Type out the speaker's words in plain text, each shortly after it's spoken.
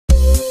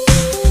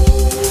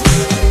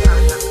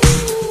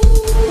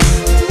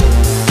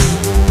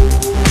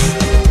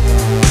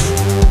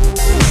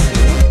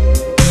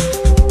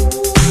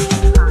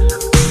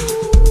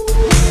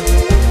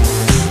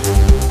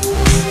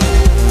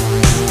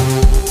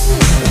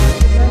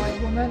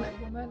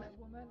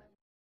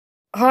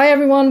Hi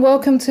everyone,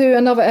 welcome to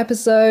another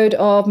episode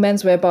of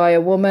Menswear by a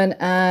Woman,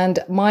 and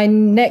my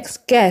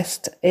next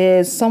guest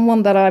is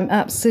someone that I'm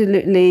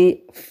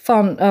absolutely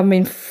fond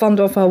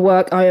of her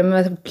work. I am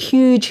a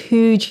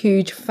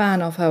huge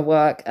fan of her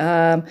work.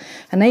 Her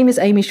name is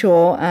Amy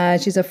Shaw,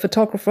 and she's a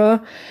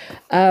photographer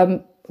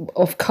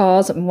of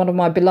cars. One of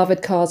my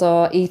beloved cars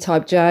are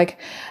E-Type Jag,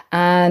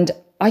 and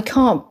I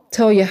can't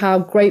tell you how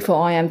grateful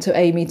I am to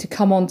Amy to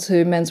come on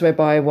to Menswear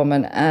by a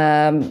Woman.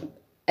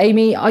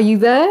 Amy, are you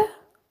there?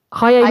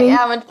 Hi, Amy.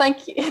 I am, and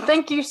thank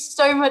you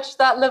so much for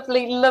that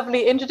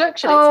lovely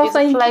introduction. It's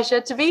a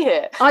pleasure to be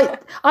here.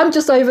 I'm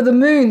just over the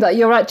moon that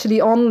you're actually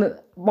on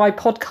my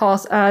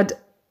podcast, and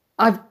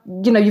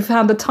you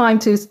found the time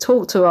to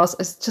talk to us.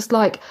 It's just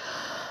like,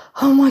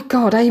 oh my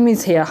God,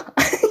 Amy's here.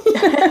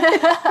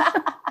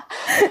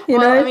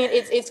 I mean,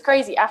 it's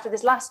crazy. After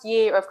this last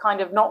year of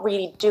kind of not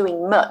really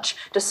doing much,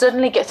 to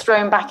suddenly get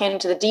thrown back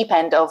into the deep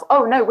end of,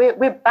 oh no,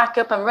 we're back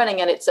up and running,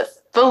 and it's a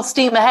full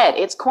steam ahead.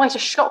 It's quite a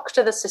shock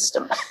to the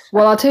system.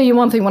 Well, I'll tell you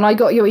one thing. When I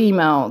got your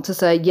email to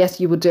say yes,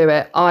 you would do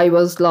it, I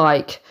was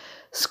like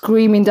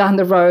screaming down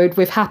the road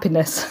with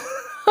happiness.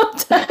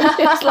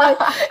 It's like,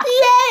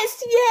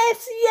 yes,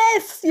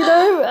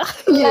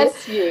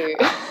 Bless you.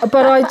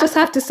 But I just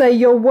have to say,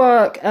 your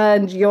work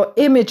and your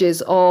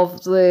images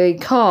of the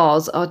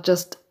cars are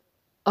just,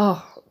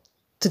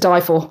 to die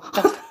for.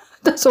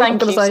 That's all I'm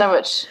going to say.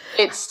 Thank you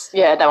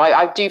so much.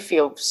 I do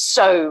feel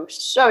so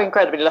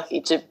incredibly lucky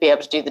to be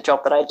able to do the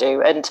job that I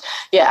do. And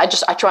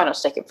I try not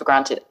to take it for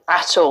granted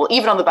at all.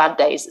 Even on the bad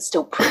days, it's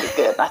still pretty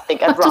good. I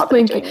think I'd rather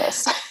be doing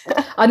this.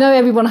 I know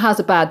everyone has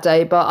a bad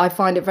day, but I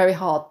find it very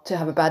hard to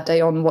have a bad day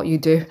on what you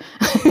do.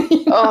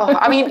 Oh,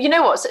 I mean, you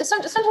know what?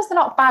 Sometimes they're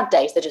not bad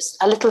days. They're just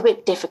a little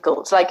bit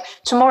difficult. Like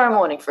tomorrow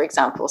morning, for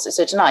example.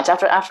 So tonight,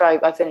 after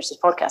I finish this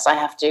podcast, I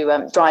have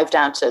to drive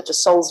down to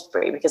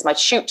Salisbury because my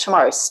shoot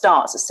tomorrow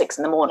starts at 6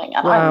 a.m, and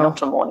wow. I'm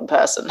not a morning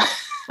person.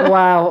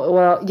 Wow.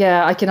 Well,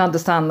 yeah, I can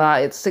understand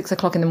that. It's 6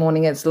 o'clock in the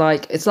morning. It's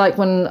like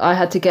when I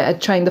had to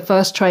get the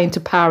first train to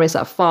Paris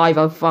at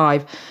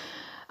 5:05.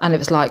 And it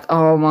was like,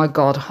 oh my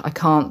God, I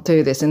can't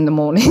do this in the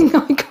morning.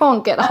 I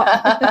can't get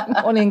up in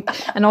the morning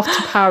and off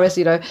to Paris,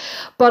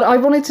 But I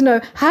wanted to know,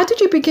 how did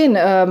you begin,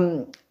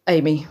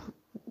 Amy?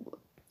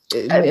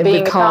 Being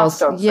a car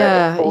photographer?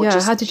 Yeah.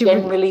 How did you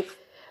generally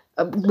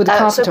with the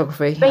car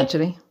photography,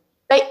 actually?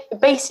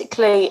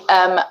 Basically,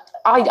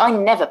 I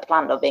never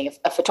planned on being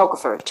a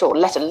photographer at all,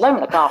 let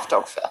alone a car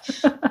photographer.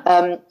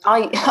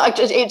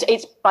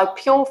 It's by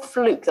pure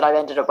fluke that I've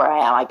ended up where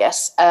I am, I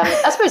guess.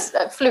 I suppose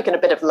fluke and a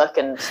bit of luck.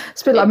 And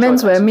it's a bit like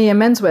menswear, me and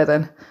menswear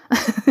then.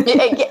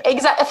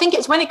 Exactly. I think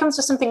it's when it comes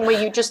to something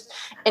where you just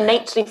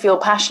innately feel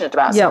passionate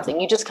about something,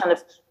 you just kind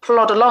of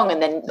plod along,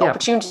 and then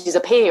opportunities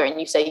appear and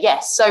you say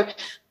yes. So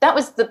that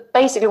was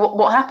basically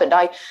what happened.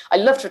 I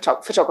loved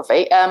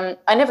photography.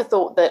 I never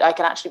thought that I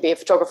could actually be a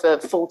photographer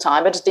full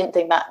time. I just didn't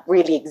think that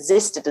really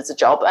existed as a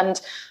job.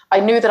 And I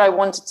knew that I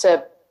wanted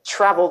to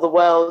travel the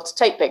world,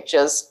 take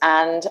pictures,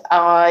 and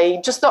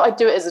I just thought I'd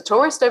do it as a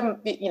tourist over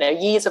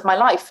years of my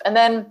life. And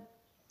then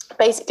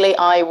basically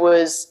I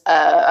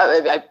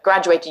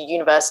graduated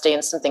university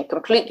in something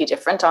completely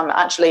different. I'm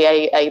actually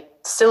a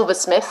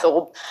silversmith,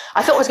 or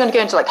I thought I was going to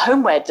go into like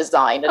homeware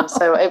design, and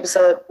so it was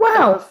a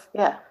wow.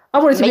 I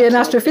wanted to be an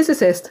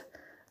astrophysicist.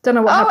 Don't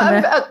know what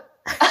happened there.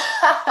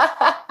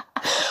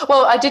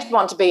 Well, I did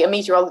want to be a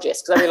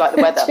meteorologist because I really like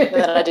the weather. And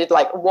then I did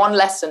like one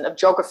lesson of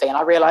geography, and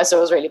I realised I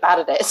was really bad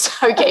at it,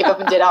 so I gave up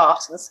and did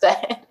art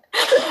instead.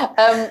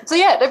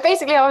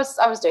 Basically I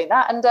was doing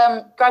that, and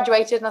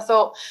graduated, and I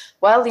thought,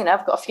 well,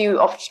 I've got a few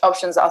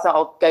options that I thought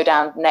I'll go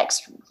down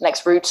next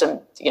route,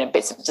 and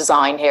bits of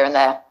design here and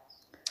there.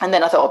 And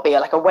then I thought I'd be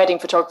like a wedding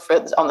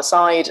photographer on the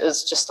side,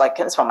 as just like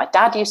that's what my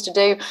dad used to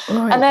do.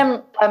 Right. And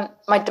then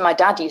my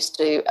dad used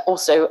to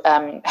also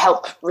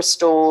help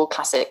restore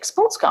classic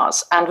sports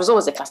cars, and was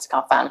always a classic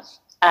car fan.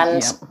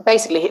 And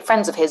basically,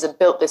 friends of his had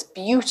built this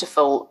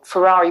beautiful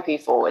Ferrari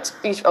P4. It's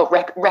beautiful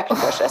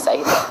replica, should I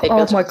say? They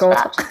built my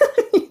God!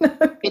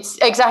 It's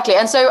exactly.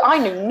 And so I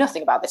knew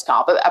nothing about this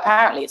car, but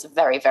apparently it's a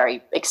very,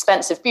 very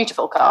expensive,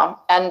 beautiful car,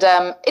 and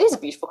it is a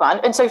beautiful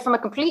car. And so from a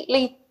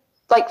completely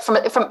from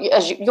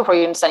as you're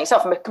probably understanding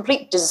yourself, from a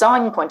complete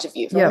design point of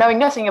view, from knowing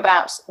nothing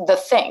about the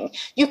thing,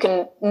 you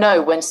can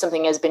know when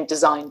something has been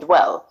designed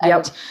well.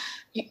 And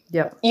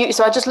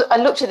so I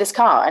looked at this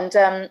car, and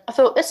I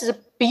thought, this is a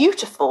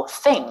beautiful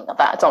thing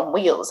that's on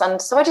wheels.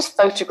 And so I just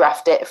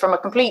photographed it from a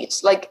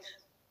complete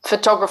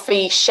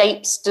photography,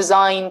 shapes,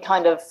 design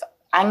kind of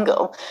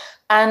angle.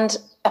 And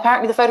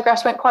apparently the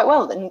photographs went quite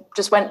well and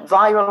just went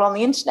viral on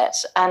the internet.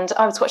 And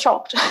I was quite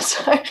shocked.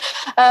 So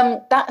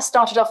that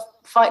started off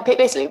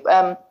basically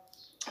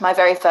my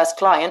very first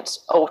client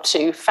or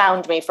two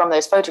found me from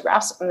those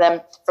photographs. And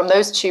then from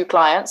those 2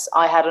 clients,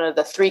 I had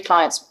another 3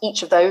 clients from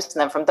each of those.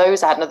 And then from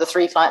those, I had another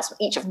 3 clients from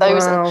each of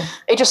those. Wow. And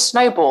it just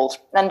snowballed.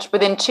 And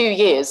within 2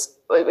 years,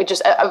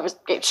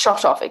 it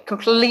shot off. It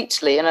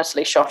completely and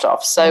utterly shot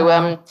off. So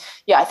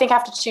I think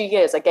after 2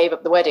 years I gave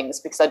up the weddings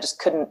because I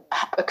couldn't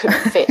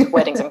fit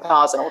weddings and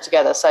cars and all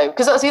together. So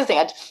because that was the other thing,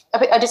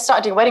 I just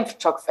started doing wedding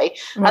photography,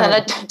 and then I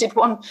did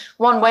one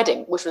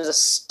wedding, which was a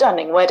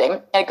stunning wedding,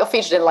 and it got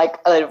featured in like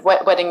a load of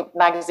wedding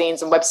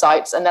magazines and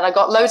websites, and then I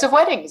got loads of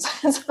weddings.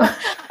 So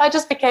I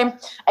just became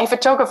a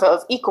photographer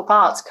of equal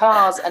parts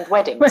cars and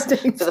weddings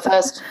for the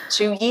first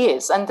 2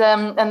 years, and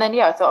then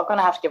I thought I'm going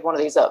to have to give one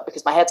of these up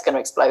because my head's going to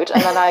explode.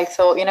 And then I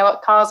thought, you know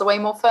what, cars are way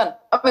more fun.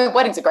 I mean,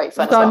 weddings are great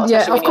fun as well.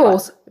 Yeah, of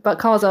course, but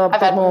cars are.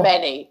 I've had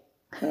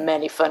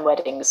many fun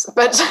weddings,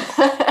 but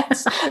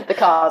the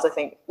cars, I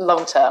think,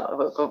 long term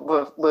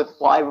were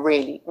what I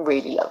really,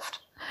 really loved.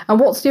 And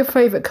what's your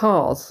favourite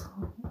cars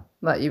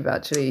that you've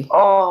actually?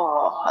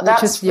 Oh,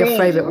 that's your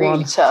favourite really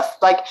one? Tough.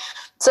 Like,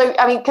 so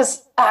I mean,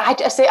 because I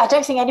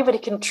don't think anybody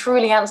can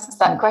truly answer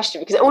that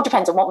question because it all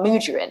depends on what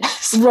mood you're in.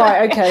 So,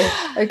 right.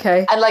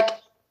 Okay. And like.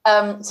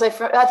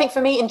 I think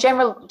for me, in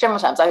general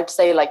terms, I would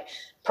say like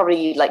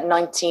probably like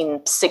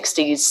 1960s,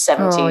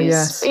 70s. Oh,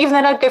 yes. Even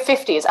then, I'd go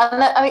 50s.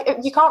 And I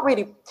mean, you can't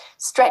really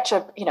stretch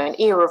an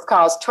era of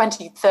cars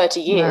 20, 30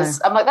 years.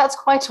 No. I'm like, that's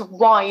quite a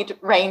wide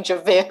range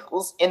of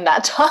vehicles in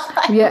that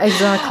time. Yeah,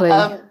 exactly.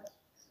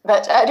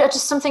 But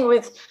just something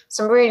with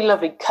some really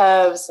lovely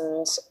curves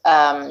and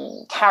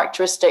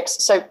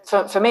characteristics. So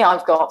for me,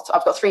 I've got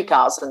 3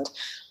 cars, and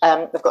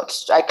I've got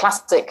a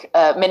classic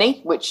Mini,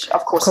 which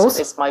of course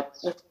is my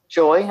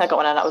joy. I got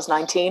one when I was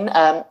 19.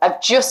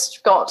 I've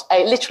just got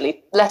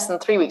literally less than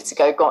 3 weeks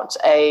ago, got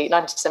a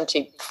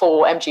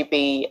 1974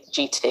 MGB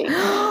GT,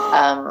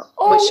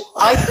 which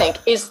I think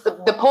is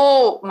the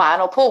poor man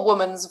or poor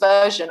woman's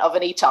version of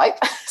an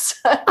E-Type. So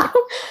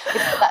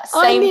it's that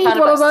same kind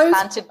of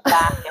slanted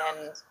back,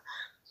 and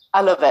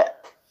I love it.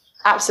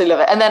 Absolutely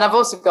love it. And then I've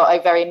also got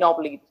a very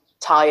knobbly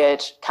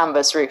tired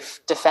canvas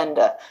roof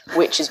Defender,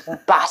 which is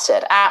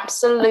battered,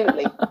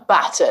 absolutely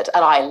battered,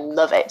 and I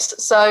love it.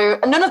 So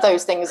none of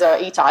those things are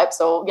E-Types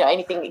or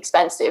anything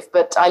expensive,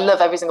 but I love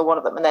every single one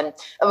of them. And then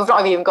we've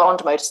not even got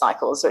onto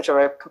motorcycles, which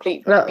are a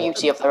complete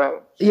beauty of their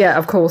own. Yeah,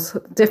 of course,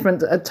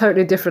 a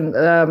totally different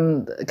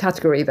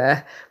category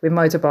there with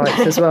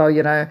motorbikes as well.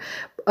 You know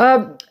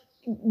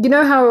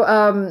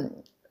how.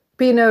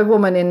 Being a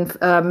woman in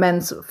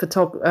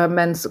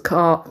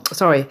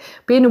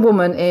being a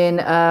woman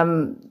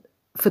in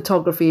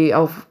photography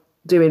of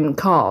doing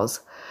cars,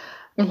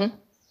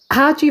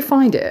 how do you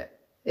find it?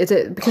 Is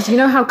it because you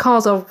know how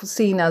cars are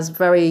seen as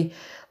very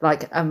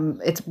like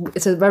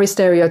it's a very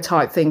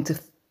stereotype thing to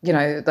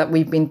that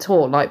we've been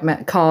taught, like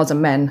cars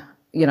and men,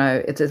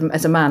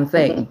 it's a man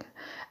thing.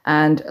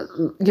 And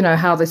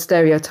how the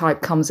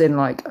stereotype comes in,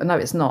 like, no,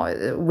 it's not.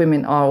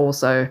 Women are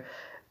also,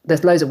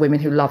 there's loads of women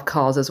who love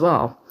cars as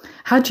well.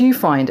 How do you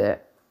find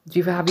it?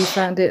 Have you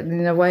found it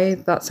in a way,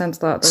 that sense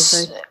that they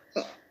say?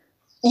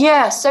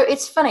 Yeah, so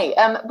it's funny.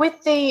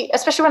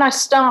 Especially when I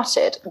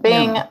started,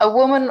 being a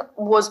woman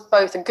was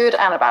both a good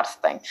and a bad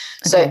thing.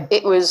 So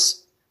it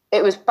was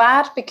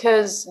bad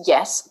because,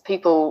 yes,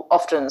 people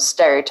often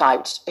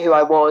stereotyped who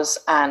I was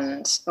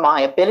and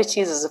my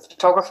abilities as a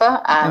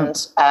photographer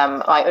and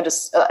my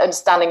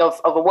understanding of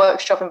a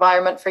workshop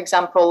environment, for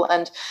example.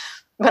 And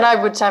when I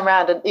would turn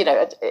around and,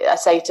 I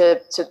say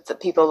to the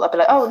people, I'd be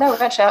like, oh, no,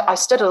 actually, I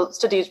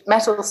studied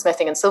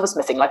metalsmithing and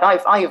silversmithing. Like,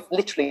 I've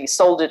literally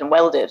soldered and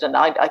welded, and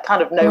I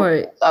kind of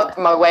know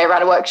my way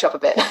around a workshop a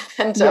bit.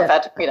 And I've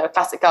had, a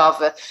classic car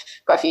for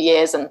quite a few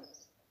years, and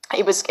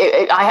I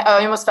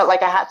almost felt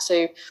like I had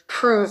to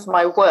prove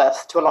my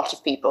worth to a lot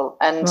of people.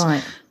 And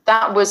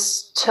that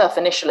was tough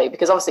initially,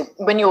 because obviously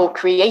when you're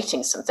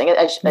creating something,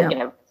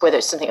 whether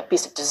it's a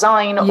piece of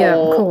design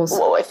or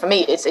for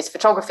me, it's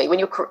photography,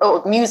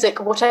 or music,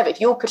 whatever,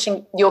 if you're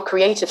putting your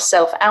creative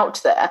self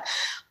out there,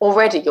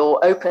 already you're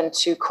open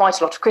to quite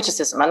a lot of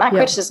criticism. And that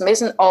criticism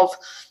isn't of,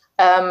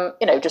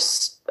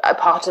 just a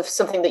part of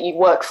something that you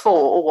work for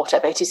or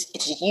whatever. It is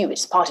you,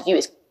 it's part of you,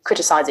 it's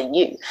criticizing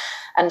you.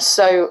 And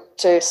so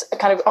to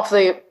kind of off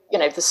the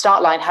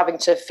start line, having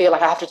to feel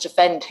like I have to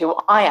defend who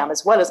I am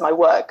as well as my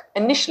work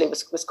initially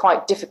was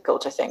quite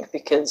difficult, I think,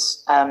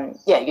 because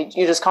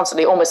you're just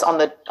constantly almost on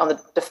the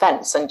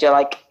defense, and you're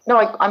like, no,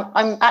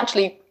 I'm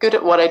actually good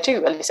at what I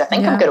do. At least I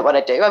think I'm good at what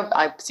I do.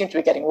 I seem to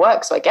be getting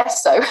work, so I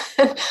guess so.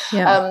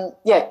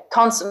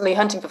 Constantly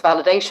hunting for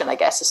validation, I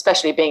guess,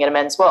 especially being in a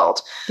men's world.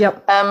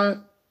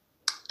 And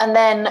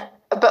then,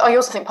 but I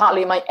also think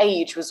partly my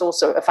age was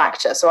also a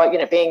factor. So,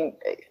 being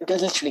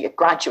literally a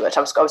graduate, I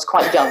was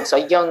quite young. So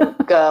a young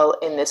girl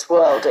in this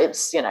world, it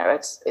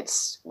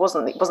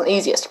wasn't the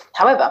easiest.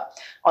 However,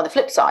 on the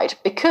flip side,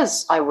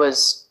 because I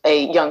was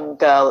a young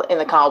girl in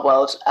the car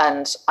world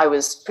and I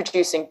was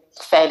producing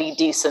fairly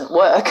decent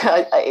work,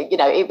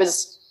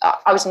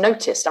 I was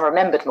noticed and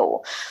remembered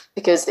more,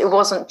 because it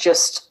wasn't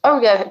just, oh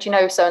yeah, do you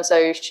know so and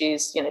so?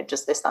 She's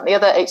just this, that, and the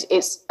other.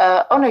 It's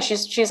oh no,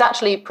 she's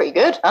actually pretty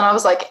good. And I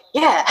was like,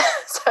 yeah.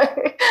 So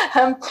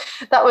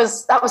that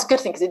was a good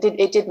thing, because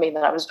it did mean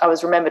that I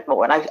was remembered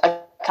more, and I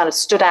kind of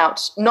stood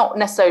out, not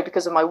necessarily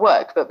because of my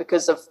work, but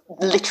because of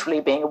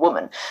literally being a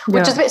woman,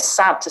 which is a bit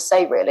sad to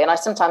say, really. And I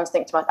sometimes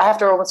think to myself, I have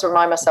to almost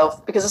remind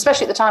myself, because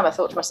especially at the time I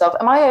thought to myself,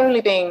 am I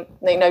only being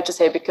noticed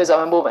here because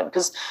I'm a woman?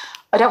 Because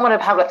I don't want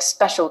to have like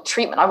special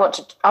treatment.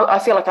 I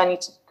feel like I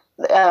need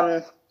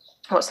to,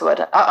 what's the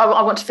word?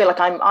 I want to feel like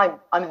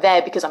I'm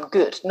there because I'm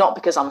good, not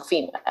because I'm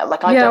female.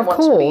 Like I don't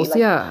want to be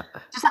like,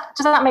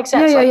 does that make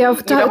sense? Yeah, you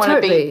don't want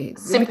to be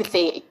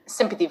sympathy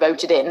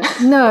voted in.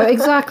 No,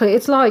 exactly.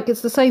 It's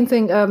the same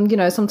thing.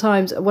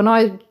 Sometimes when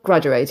I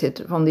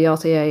graduated from the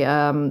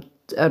RCA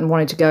and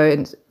wanted to go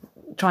and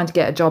trying to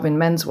get a job in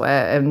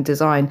menswear and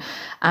design,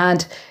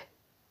 and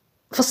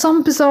for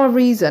some bizarre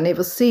reason, it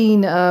was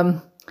seen.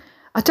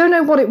 I don't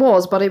know what it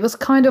was, but it was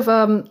kind of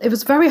it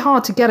was very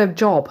hard to get a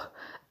job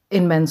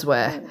in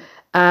menswear,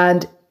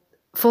 and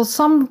for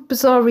some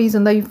bizarre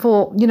reason they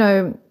thought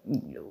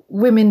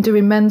women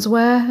doing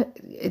menswear,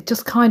 it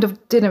just kind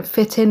of didn't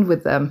fit in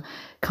with them,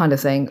 kind of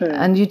thing.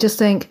 And you just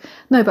think,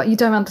 no, but you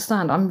don't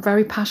understand, I'm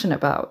very passionate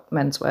about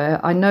menswear.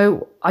 I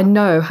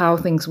know how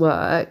things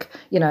work,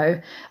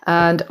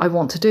 and I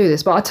want to do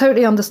this, but I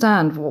totally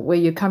understand where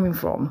you're coming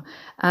from.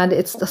 And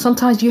it's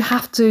sometimes you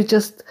have to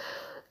just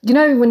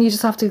when you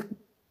just have to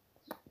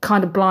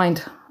kind of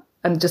blind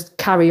and just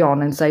carry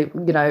on and say,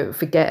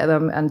 forget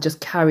them and just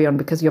carry on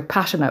because you're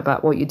passionate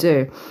about what you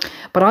do.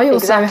 But I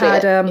also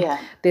had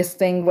this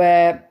thing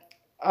where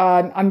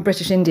I'm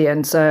British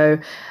Indian, so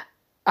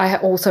I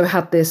also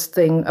had this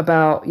thing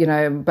about,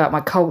 about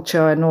my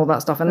culture and all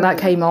that stuff. And that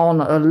came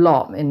on a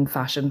lot in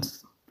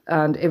fashions.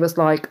 And it was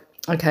like,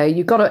 okay,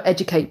 you've got to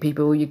educate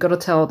people. You've got to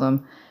tell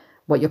them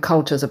what your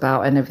culture's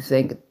about and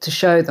everything to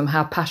show them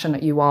how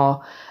passionate you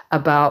are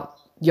about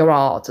your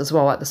art as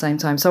well at the same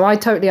time. So I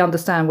totally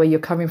understand where you're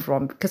coming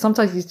from, because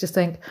sometimes you just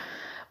think,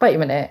 wait a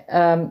minute,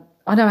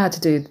 I know how to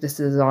do this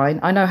design,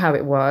 I know how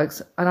it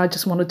works, and I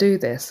just want to do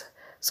this.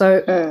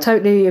 So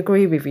totally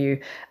agree with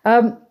you.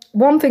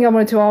 One thing I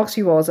wanted to ask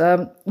you was,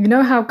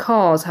 how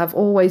cars have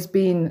always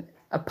been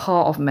a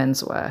part of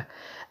menswear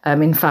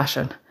in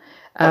fashion.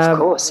 Of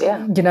course,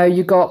 yeah.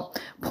 You got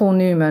Paul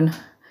Newman,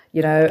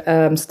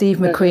 Steve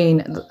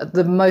McQueen,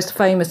 the most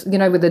famous,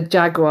 with the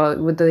Jaguar,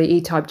 with the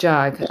E-Type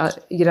Jag,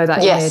 that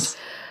image.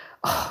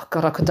 Oh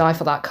God, I could die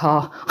for that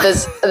car.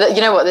 There's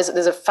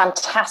a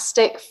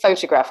fantastic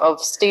photograph of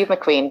Steve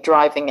McQueen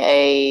driving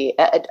a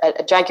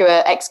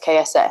Jaguar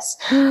XKSS,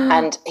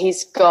 and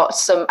he's got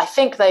some. I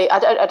think they're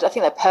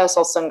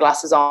Persol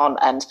sunglasses on,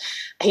 and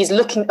he's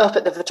looking up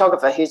at the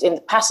photographer who's in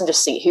the passenger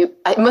seat, who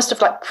it must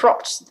have like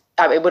propped.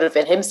 It would have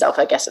been himself,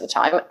 I guess, at the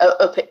time,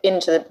 up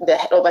into the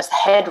almost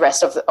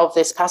headrest of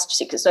this passenger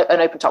seat, because it's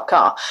an open-top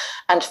car,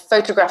 and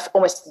photographed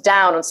almost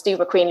down on Steve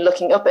McQueen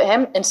looking up at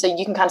him. And so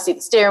you can kind of see the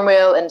steering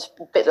wheel and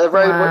a bit of the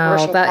road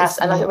rushing past.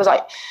 And it was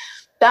like,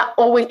 that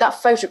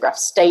photograph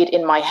stayed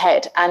in my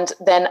head. And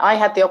then I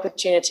had the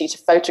opportunity to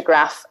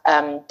photograph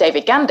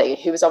David Gandy,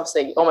 who was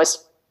obviously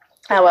almost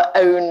our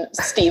own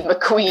Steve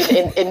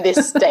McQueen in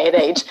this day and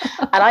age.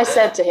 And I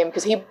said to him,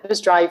 because he was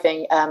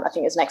driving, I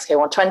think it was an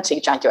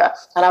XK120 Jaguar,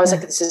 and I was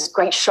like, this is a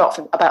great shot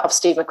of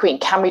Steve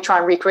McQueen. Can we try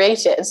and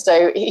recreate it? And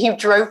so he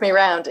drove me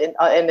around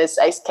in this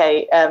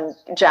XK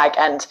Jag,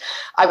 and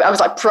I was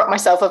like, prop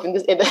myself up in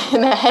the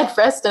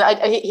headrest,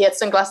 and he had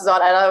sunglasses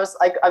on, and I was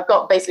like, I've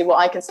got basically what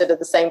I consider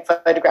the same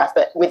photograph,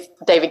 but with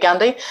David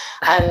Gandy.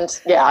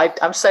 And yeah,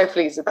 I'm so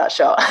pleased with that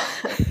shot.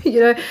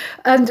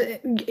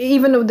 And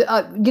even with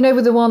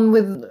the one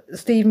with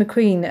Steve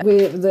McQueen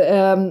with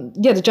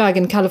the Jag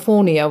in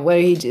California, where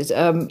he just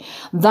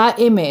that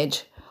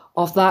image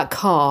of that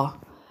car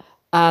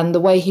and the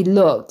way he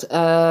looked,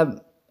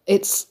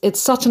 it's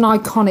such an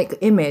iconic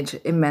image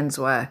in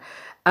menswear.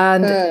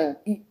 And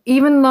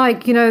even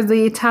like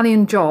the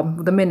Italian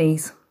Job, the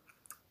Minis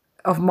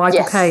of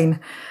Michael Caine,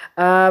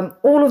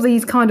 all of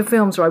these kind of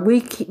films, right?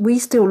 We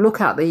still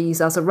look at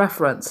these as a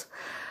reference.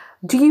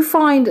 Do you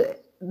find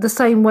the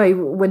same way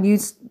when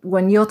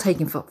you're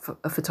taking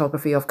a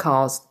photography of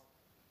cars?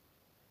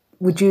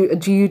 Do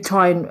you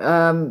try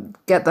and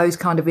get those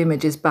kind of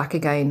images back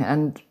again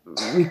and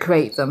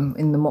recreate them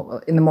in the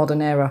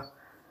modern era?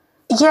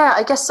 Yeah,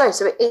 I guess so.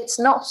 So it's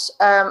not,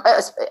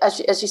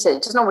 as you said,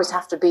 it doesn't always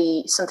have to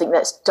be something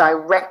that's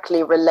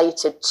directly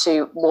related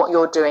to what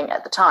you're doing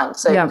at the time.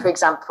 So, for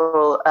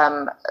example,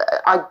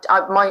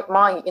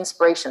 my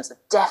inspirations are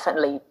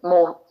definitely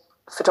more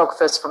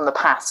photographers from the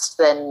past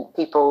than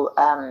people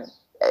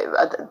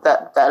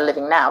that are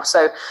living now.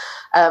 So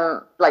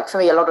like for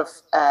me, a lot of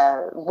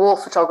war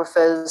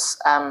photographers,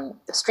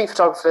 street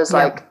photographers,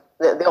 like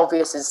the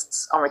obvious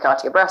is Henri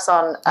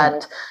Cartier-Bresson,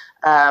 and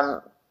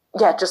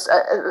just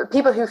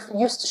people who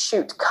used to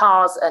shoot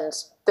cars, and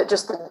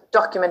just the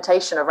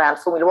documentation around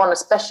Formula One,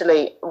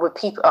 especially with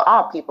people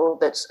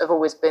that have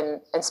always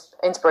been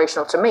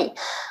inspirational to me.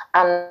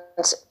 And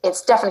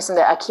it's definitely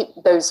something that I keep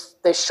those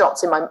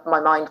shots in my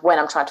mind when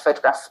I'm trying to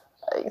photograph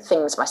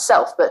things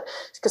myself, but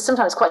because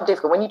sometimes it's quite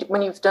difficult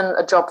when you've done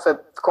a job for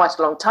quite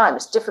a long time.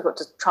 It's difficult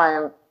to try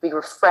and be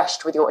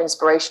refreshed with your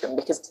inspiration,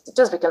 because it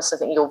does become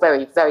something you're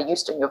very, very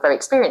used to and you're very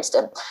experienced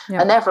in.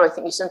 And therefore, I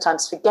think you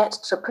sometimes forget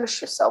to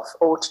push yourself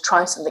or to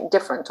try something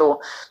different, or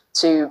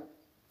to,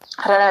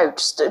 I don't know,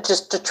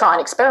 just to try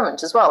and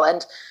experiment as well.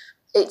 And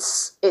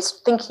it's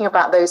thinking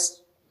about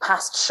those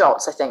past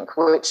shots, I think,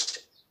 which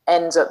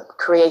ends up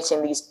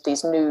creating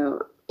these new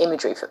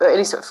imagery, at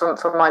least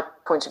from my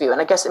point of view. And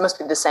I guess it must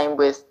be the same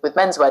with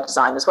menswear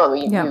design as well, where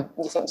you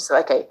think,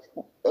 okay,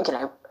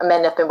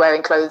 men have been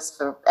wearing clothes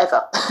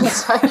forever.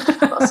 So,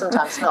 well,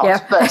 sometimes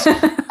not, but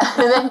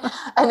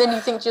and then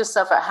you think to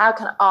yourself, how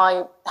can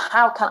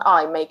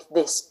I make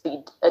this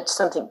be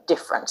something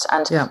different?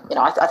 And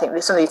I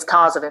think some of these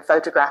cars have been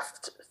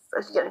photographed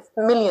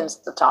millions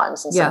of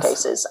times in some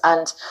cases,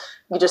 and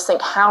you just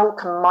think, how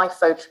can my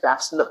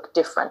photographs look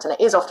different? And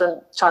it is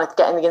often trying to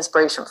get in the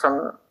inspiration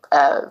from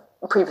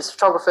previous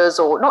photographers,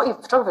 or not even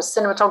photographers,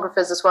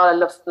 cinematographers as well. I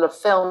love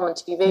film and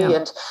TV,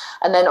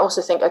 and then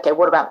also think, okay,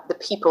 what about the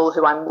people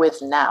who I'm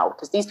with now?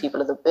 Because these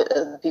people are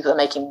the people that are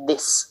making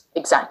this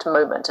exact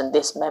moment and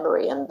this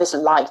memory and this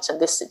light and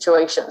this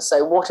situation.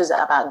 So what is it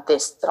about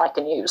this that I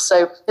can use?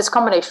 So it's a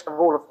combination of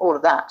all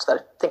of that I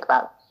think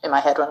about in my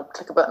head when I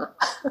click a button.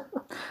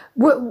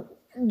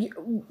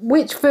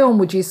 Which film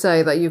would you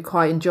say that you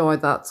quite enjoy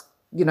that,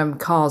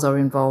 cars are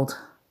involved?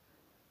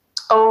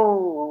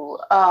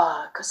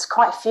 Because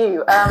quite a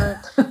few.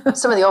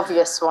 Some of the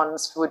obvious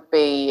ones would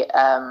be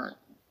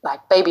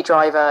like Baby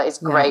Driver is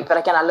great, but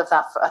again, I love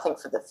that for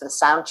the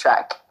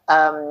soundtrack.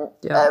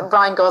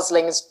 Ryan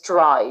Gosling's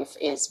Drive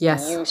is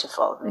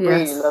beautiful.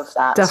 Really love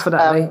that.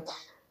 Definitely.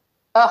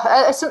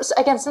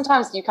 Again,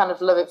 sometimes you kind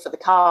of love it for the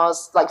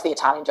cars, like the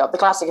Italian Job, the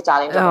classic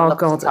Italian Job. Oh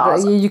God,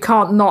 you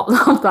can't not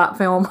love that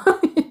film.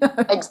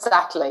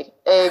 Exactly.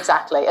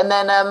 And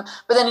then,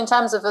 but then in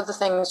terms of other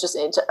things, just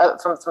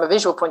from a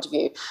visual point of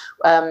view,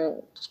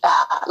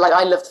 like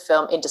I love the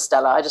film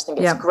Interstellar. I just think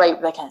it's great.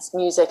 Like it's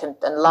music and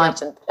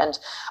light and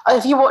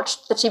have you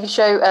watched the TV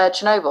show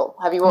Chernobyl?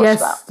 Have you watched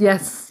that?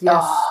 Yes.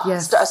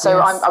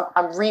 So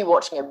I'm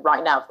rewatching it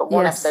right now. I've got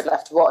one episode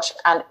left to watch,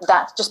 and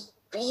that's just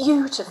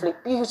beautifully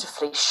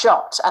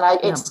shot. And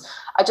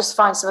I just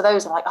find some of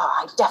those, I'm like,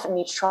 I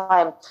definitely need to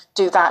try and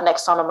do that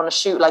next time I'm on a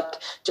shoot. Like,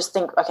 just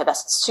think, okay,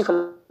 that's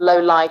super low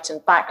light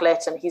and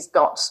backlit, and he's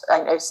got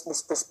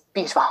this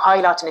beautiful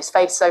highlight in his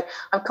face. So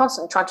I'm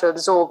constantly trying to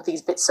absorb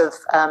these bits of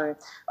I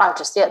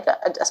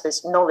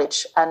suppose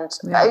knowledge. And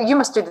you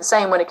must do the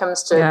same when it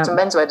comes to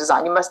menswear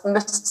design. You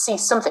must see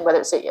something, whether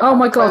it's oh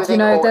my God,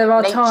 there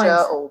are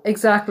times.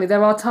 Exactly,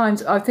 there are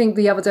times. I think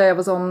the other day I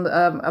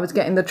was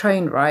getting the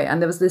train, right,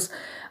 and there was this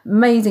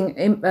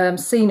amazing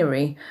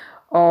scenery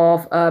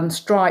of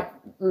striped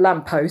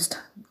lamppost.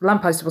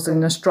 Lamppost was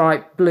in a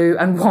stripe, blue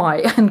and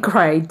white and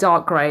grey,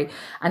 dark grey,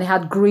 and it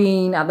had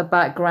green at the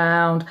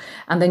background,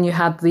 and then you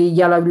had the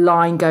yellow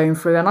line going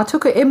through. And I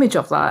took an image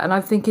of that, and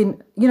I'm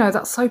thinking,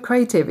 that's so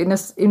creative.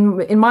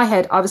 In my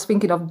head, I was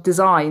thinking of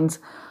designs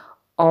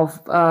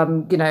of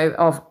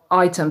of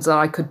items that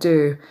I could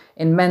do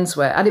in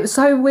menswear, and it was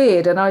so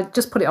weird. And I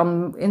just put it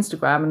on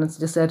Instagram and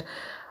just said,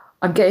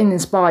 I'm getting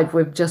inspired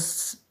with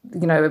just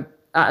at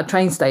a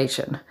train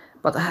station.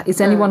 But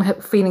is anyone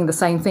feeling the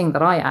same thing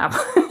that I am?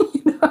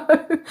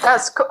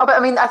 That's cool. But I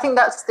mean, I think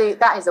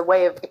that is a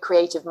way of a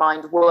creative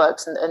mind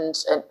works, and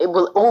it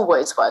will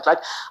always work. Like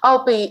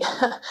I'll be,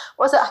 what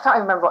was it? I can't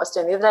remember what I was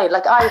doing the other day.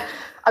 Like I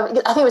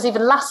think it was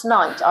even last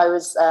night. I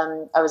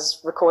was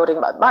recording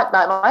my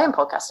own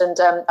podcast, and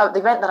at the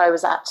event that I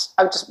was at,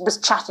 I was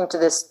chatting to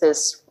this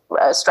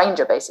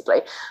stranger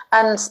basically,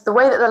 and the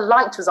way that the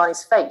light was on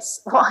his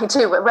face, what I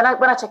do when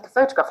I take a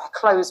photograph, I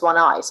close one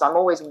eye, so I'm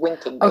always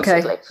winking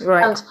basically. Okay,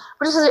 right. And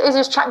as he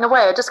was chatting away,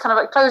 I just kind of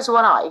like closed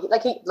one eye.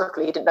 Like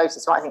luckily he didn't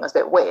notice, so I think it was a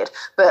bit weird,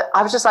 but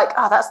I was just like,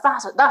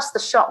 that's the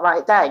shot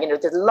right there.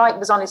 The light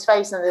was on his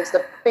face, and there's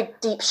the big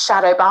deep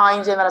shadow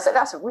behind him, and I was like,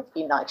 that's a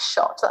really nice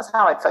shot. That's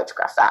how I'd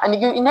photograph that.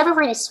 And you never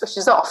really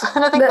switches off.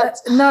 And I think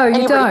that's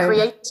anybody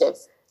creative.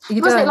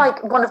 Wasn't it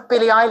like one of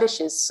Billie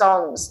Eilish's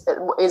songs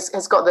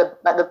has got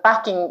the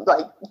backing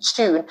like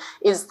tune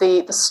is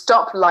the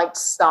stoplight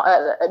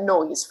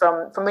noise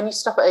from when you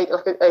stop at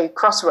a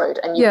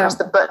crossroad and you press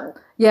the button.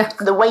 Yeah,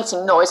 the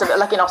waiting noise of it,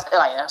 like in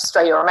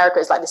Australia or America,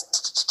 is like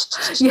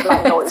this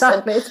noise.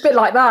 Exactly. It's a bit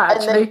like that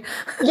actually.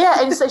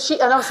 And so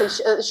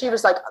she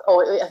was like,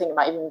 I think it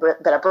might even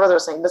be her brother or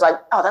something, was like,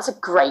 that's a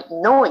great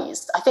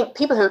noise. I think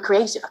people who are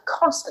creative are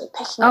constantly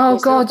picking up. Oh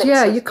God,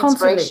 yeah, you're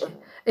constantly.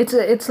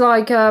 It's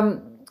like.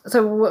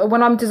 So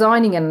when I'm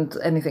designing and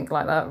anything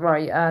like that,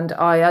 right, and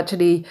I'm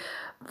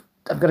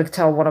going to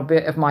tell one a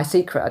bit of my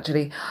secret,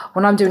 actually.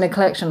 When I'm doing a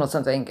collection or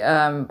something,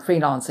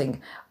 freelancing,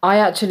 I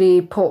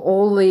actually put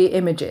all the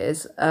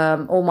images,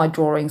 all my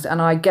drawings,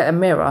 and I get a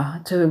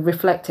mirror to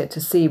reflect it to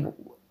see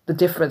the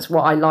difference,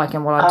 what I like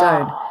and what I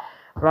don't.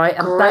 Right,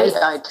 and great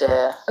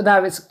idea.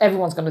 Now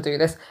everyone's going to do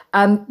this,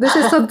 and this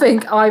is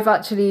something I've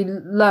actually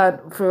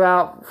learned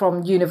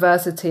from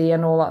university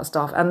and all that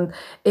stuff, and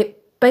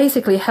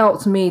basically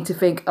helped me to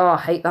think, oh, I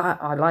hate that,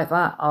 I like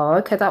that, oh,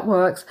 okay, that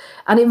works.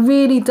 And it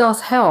really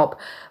does help.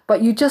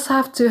 But you just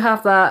have to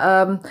have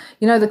that,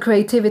 the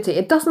creativity.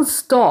 It doesn't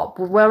stop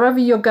wherever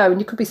you're going.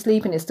 You could be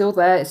sleeping, it's still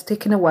there, it's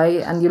ticking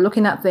away, and you're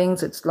looking at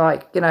things. It's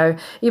like,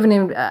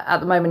 even at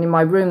the moment in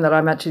my room that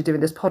I'm actually doing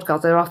this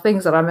podcast, there are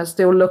things that I'm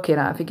still looking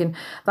at, thinking,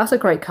 that's a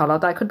great colour,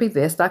 that could be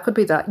this, that could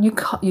be that.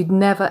 You'd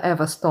never,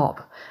 ever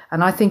stop.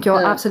 And I think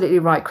you're absolutely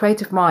right.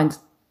 Creative minds,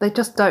 they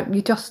just don't,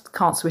 you just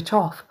can't switch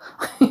off.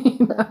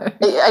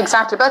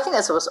 Exactly. But I think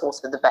that's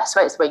also the best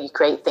way. It's where you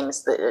create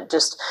things that are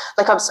just,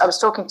 like I was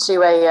talking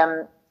to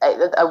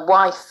a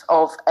wife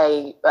of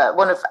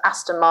one of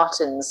Aston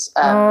Martin's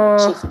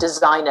chief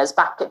designers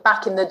back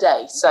in the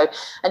day. So,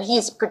 and he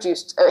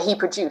produced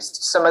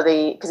some of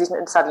the, because he's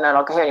sadly no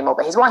longer here anymore,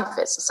 but his wife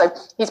is. So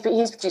he's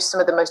produced some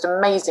of the most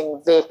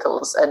amazing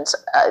vehicles and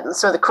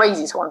some of the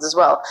craziest ones as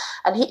well.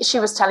 And she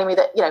was telling me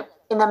that,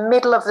 in the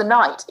middle of the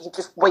night, he'd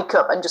just wake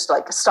up and just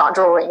like start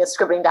drawing and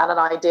scribbling down an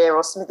idea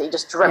or something that he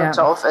just dreamt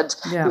of. And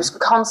he was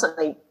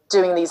constantly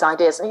doing these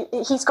ideas. And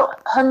he's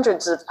got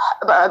hundreds of,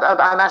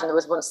 I imagine there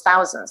was once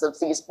thousands of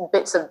these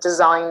bits of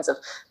designs of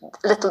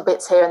little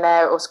bits here and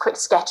there, or quick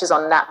sketches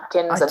on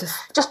napkins.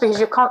 Just because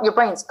your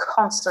brain's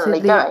constantly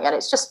going. And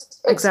it's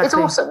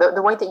awesome,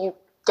 the way that you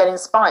get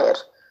inspired.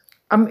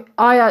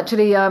 I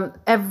actually,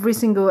 every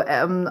single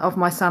of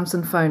my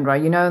Samsung phone,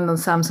 right, and the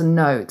Samsung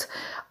Note,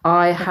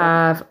 I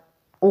have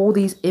all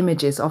these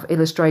images of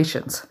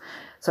illustrations.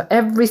 So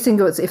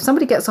if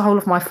somebody gets a hold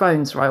of my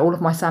phones, right, all of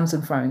my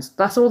Samsung phones,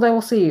 that's all they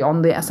will see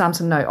on the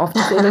Samsung Note, of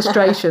these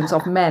illustrations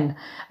of men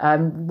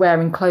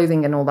wearing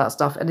clothing and all that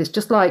stuff. And it's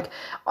just like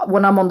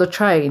when I'm on the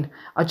train,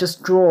 I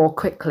just draw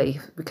quickly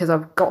because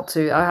I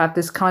have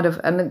this kind of,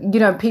 and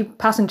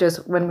passengers,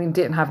 when we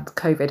didn't have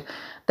COVID,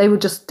 they would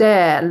just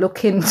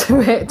look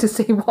into it to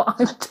see what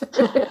I'm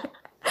doing.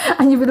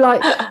 And you'd be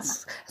like,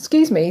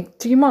 excuse me,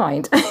 do you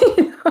mind?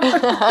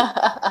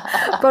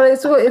 But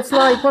it's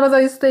like one of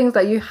those things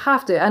that you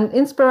have to. And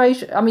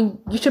inspiration,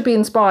 you should be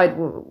inspired.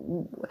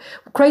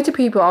 Creative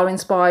people are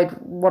inspired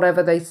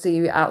whatever they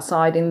see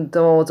outside,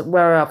 indoors,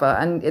 wherever,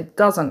 and it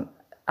doesn't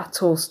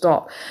at all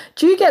stop.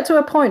 Do you get to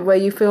a point where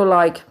you feel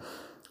like,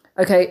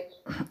 okay,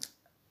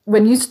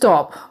 when you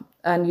stop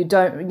and you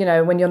don't,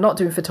 when you're not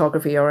doing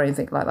photography or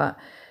anything like that,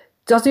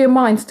 does your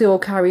mind still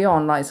carry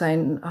on, like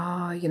saying,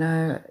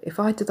 if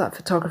I did that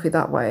photography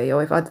that way,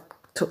 or if I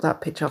took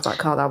that picture of that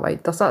car that way,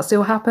 does that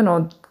still happen,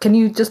 or can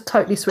you just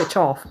totally switch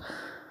off?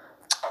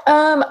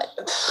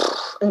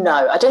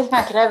 No, I don't think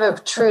I can ever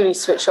truly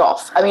switch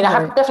off. I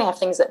definitely have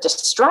things that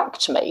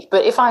distract me,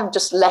 but if I'm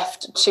just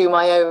left to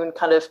my own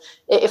kind of,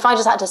 if I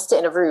just had to sit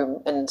in a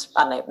room and,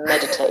 I don't know,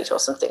 meditate or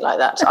something like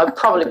that, I'd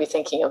probably be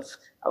thinking of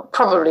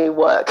probably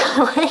work,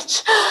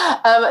 which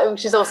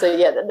is also,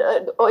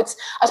 I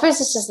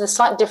suppose it's just a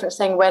slight different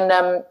thing when,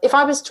 if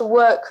I was to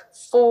work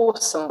for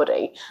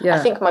somebody, I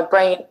think my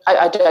brain,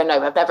 I don't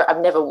know, I've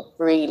never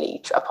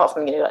really, apart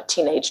from, like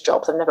teenage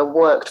jobs, I've never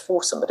worked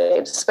for somebody,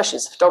 especially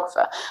as a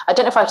photographer. I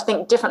don't know if I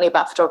think differently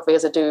about photography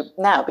as I do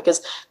now,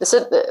 because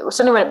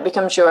suddenly when it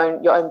becomes your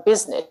own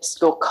business,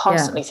 you're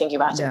constantly thinking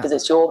about it, because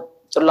it's your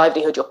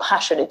livelihood, your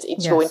passion,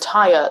 it's your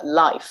entire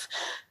life.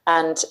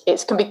 And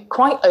it can be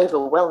quite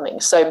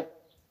overwhelming. So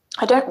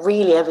I don't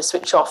really ever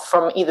switch off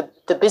from either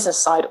the business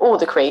side or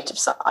the creative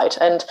side.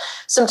 And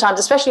sometimes,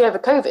 especially over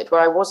COVID,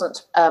 where I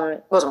wasn't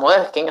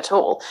working at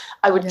all,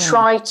 I would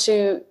try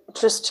to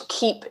just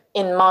keep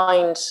in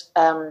mind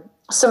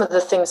some of the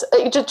things,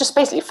 just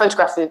basically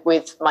photograph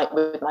with my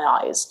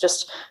eyes,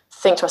 just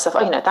think to myself,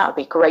 that would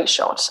be a great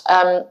shot.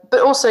 But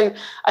also,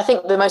 I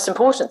think the most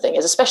important thing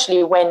is,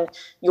 especially when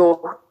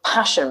your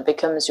passion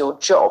becomes your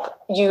job,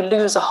 you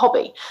lose a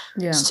hobby.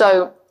 Yeah.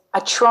 So I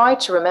try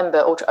to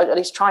remember, or at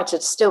least try to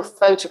still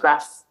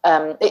photograph.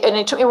 And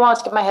it took me a while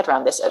to get my head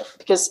around this,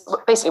 because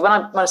basically when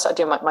I started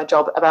doing my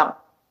job about,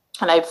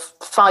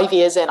 5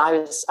 years in, I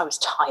was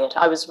tired.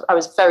 I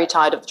was very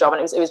tired of the job,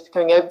 and it was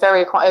becoming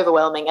quite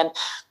overwhelming. And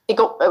it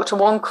got to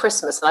one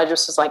Christmas, and I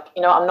just was like,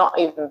 I'm not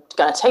even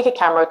going to take a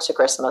camera to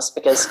Christmas,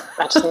 because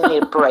I just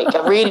need a break.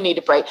 I really need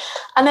a break.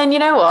 And then you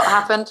know what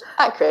happened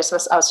at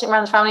Christmas? I was sitting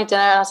around the family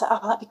dinner, and I was like,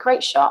 oh, that'd be a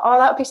great shot. Oh,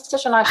 that would be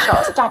such a nice shot. I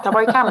was like, Dad, can I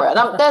borrow your camera?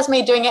 And there's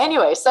me doing it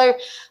anyway. So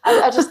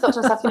I just thought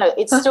to myself,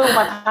 it's still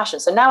my passion.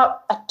 So now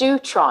I do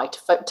try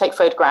to take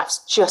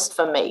photographs just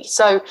for me.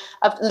 So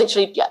I've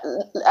literally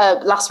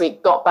last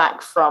week got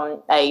back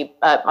from my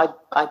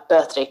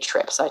birthday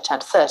trip. So I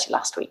turned 30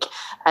 last week.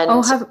 And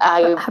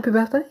happy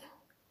birthday.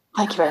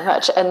 Thank you very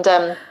much. And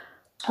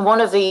one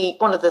of the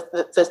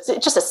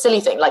just a silly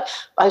thing, like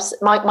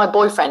my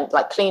boyfriend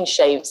like clean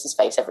shaves his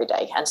face every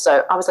day, and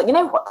so I was like, you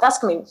know what,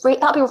 that'd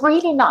be a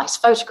really nice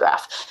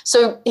photograph.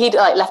 So he'd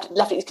like left it,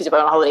 because he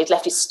went on holiday, he'd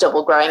left his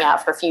stubble growing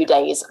out for a few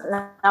days, and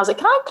I was like,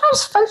 can I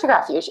just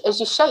photograph you as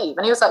you shave?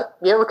 And he was like,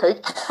 yeah, okay.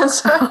 And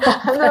so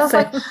and I was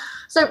like.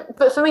 So,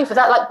 but for me, for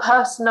that like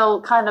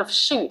personal kind of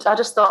shoot, I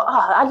just thought,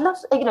 I love,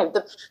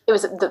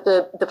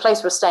 the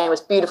place we were staying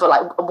was beautiful,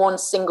 like one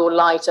single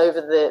light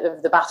over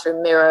the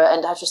bathroom mirror,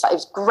 and I was just like, it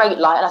was great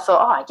light, and I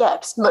thought,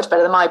 it's much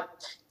better than my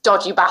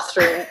dodgy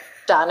bathroom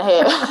down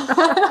here.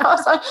 I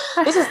was like,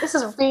 this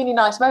is a really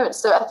nice moment.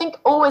 So I think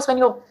always when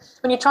you're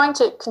trying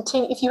to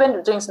continue, if you end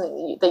up doing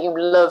something that you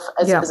love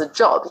as a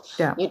job,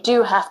 you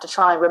do have to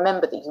try and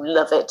remember that you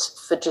love it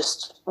for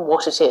just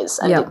what it is,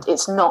 and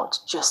it's not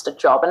just a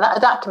job, and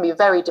that can be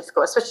very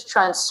difficult, especially to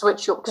try and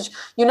switch your, because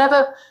you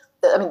never.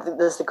 I mean,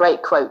 there's the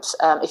great quote: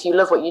 "If you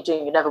love what you do,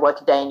 you never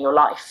work a day in your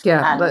life."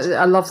 Yeah, and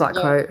I love that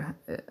quote.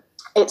 But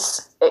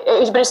it's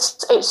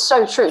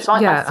so true. So I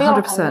feel 100%.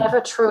 like I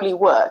never truly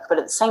work, but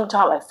at the same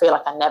time, I feel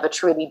like I never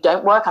truly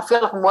don't work. I feel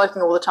like I'm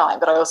working all the time,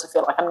 but I also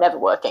feel like I'm never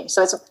working.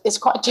 So it's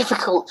quite a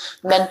difficult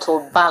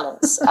mental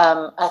balance.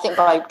 I think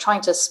by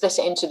trying to split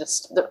it into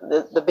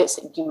the bits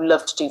that you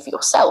love to do for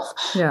yourself,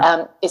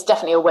 it's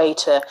definitely a way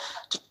to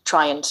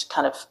try and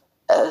kind of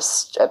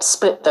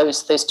split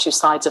those two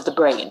sides of the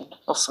brain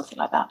or something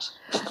like that.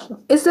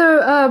 Is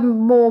there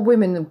more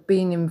women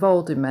being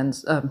involved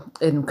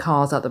in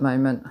cars at the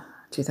moment,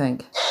 do you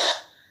think?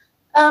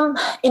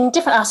 In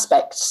different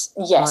aspects,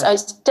 yes. Right.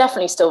 It's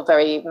definitely still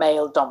very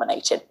male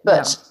dominated.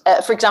 But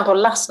for example,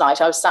 last night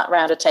I was sat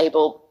around a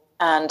table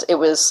and it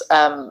was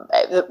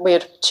we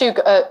had two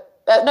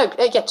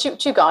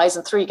guys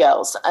and three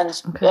girls, and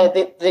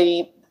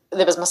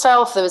there was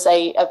myself, there was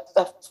a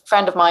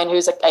friend of mine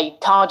who's a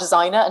car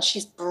designer, and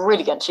she's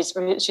brilliant. She's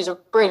a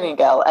brilliant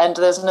girl. And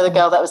there's another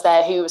girl that was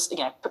there who was,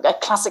 a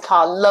classic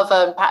car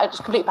lover and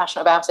completely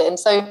passionate about it. And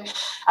so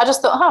I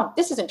just thought,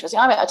 this is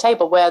interesting. I'm at a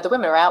table where the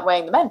women are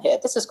outweighing the men here.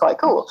 This is quite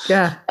cool.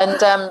 Yeah. And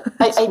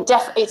it's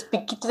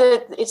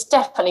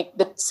definitely,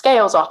 the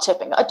scales are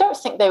tipping. I don't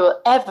think they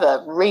will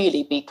ever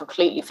really be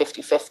completely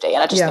 50-50. And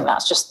I just think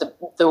that's just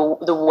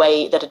the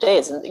way that it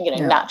is,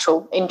 and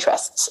natural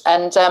interests.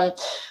 And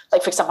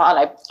like, for example,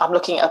 I'm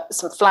looking at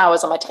some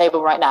flowers on my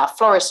table right now,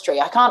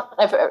 floristry. I can't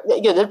ever,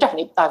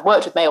 I've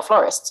worked with male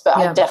florists, but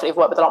I definitely have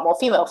worked with a lot more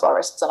female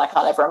florists, and I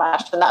can't ever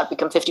imagine that would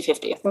become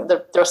 50-50. I think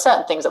there are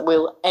certain things that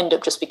will end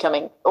up just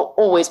becoming,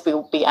 always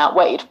will be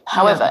outweighed.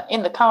 However,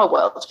 in the car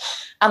world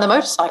and the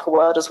motorcycle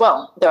world as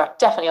well, there are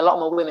definitely a lot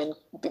more women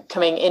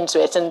coming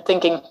into it and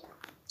thinking,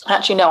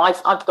 actually, no,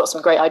 I've got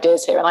some great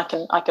ideas here, and I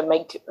can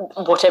make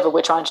whatever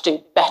we're trying to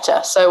do better.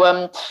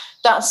 So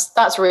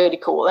that's really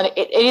cool, and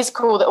it is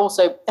cool that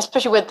also,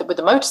 especially with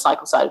the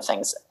motorcycle side of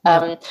things,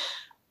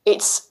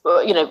 it's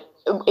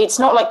it's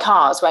not like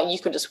cars where you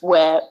can just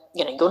wear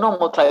your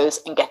normal clothes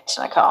and get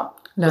in a car.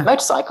 No. With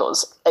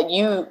motorcycles,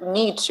 you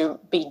need to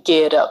be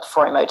geared up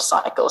for a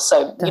motorcycle.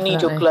 So you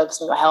need your gloves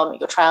and your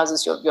helmet, your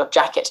trousers, your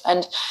jacket,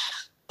 and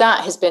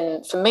that has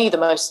been, for me, the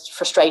most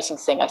frustrating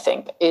thing, I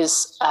think,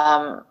 is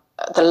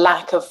the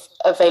lack of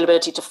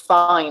availability to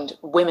find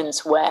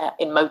women's wear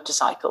in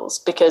motorcycles,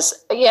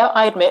 because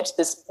I admit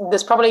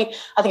there's probably,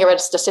 I think I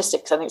read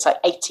statistics, I think it's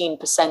like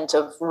 18%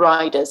 of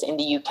riders in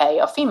the UK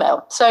are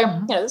female, so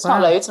there's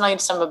not loads, and I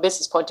understand from a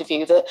business point of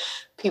view that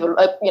people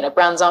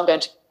brands aren't going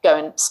to go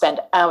and spend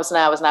hours and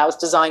hours and hours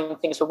designing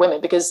things for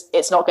women because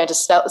it's not going to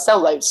sell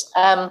loads.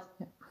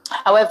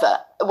 However,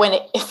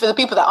 for the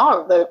people that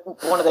are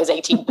one of those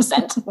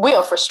 18%, we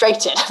are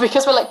frustrated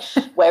because we're like,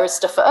 where is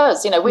stuff for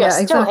us? We are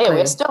still here.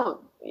 We're still,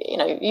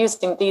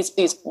 using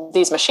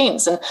these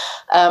machines. And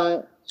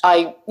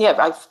I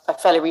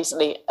fairly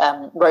recently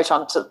wrote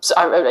on to,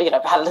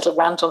 I've had a little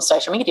rant on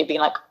social media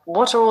being like,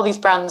 what are all these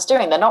brands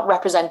doing? They're not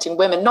representing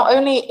women, not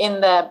only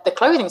in the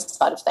clothing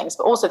side of things,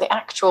 but also the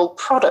actual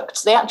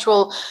products, the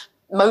actual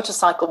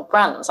motorcycle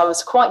brands. I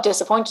was quite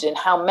disappointed in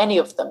how many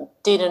of them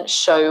didn't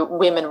show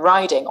women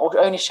riding, or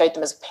only showed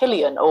them as a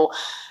pillion, or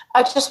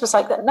I just was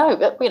like, that no,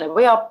 but we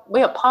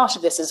are part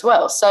of this as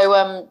well. So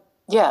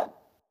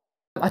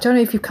I don't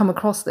know if you've come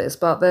across this,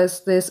 but there's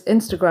this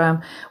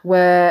Instagram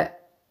where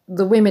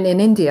the women in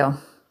India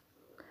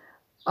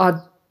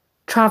are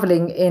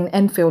traveling in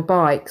Enfield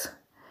bikes,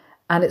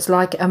 and it's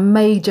like a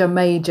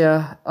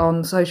major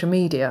on social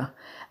media,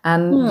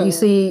 and you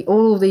see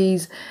all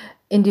these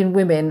Indian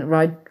women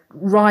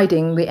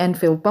riding the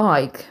Enfield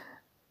bike,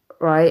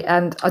 right?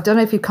 And I don't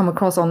know if you've come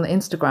across on the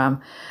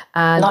Instagram.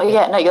 And not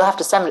yet. No, you'll have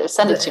to send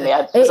it to me.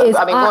 Royal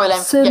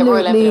Enfield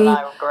and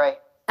I are great.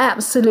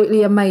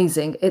 Absolutely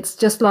amazing. It's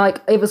just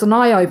like, it was an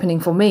eye-opening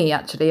for me,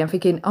 actually. I'm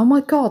thinking, oh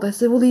my God,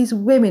 there's all these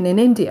women in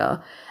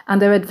India,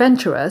 and they're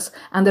adventurous,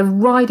 and they're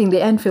riding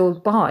the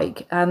Enfield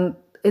bike, and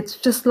it's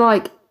just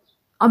like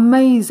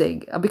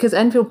amazing, because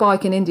Enfield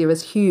bike in India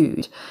is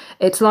huge.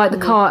 It's like the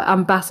car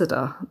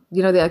Ambassador,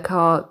 the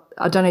car,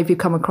 I don't know if you've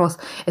come across,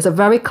 it's a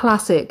very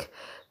classic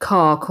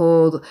car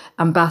called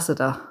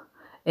Ambassador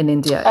in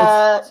India.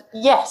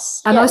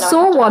 Yes. And I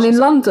saw one in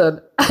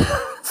London.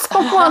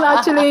 Someone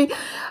actually,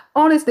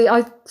 honestly,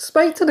 I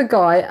spoke to the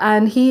guy,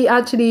 and he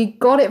actually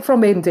got it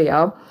from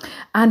India,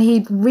 and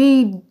he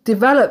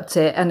redeveloped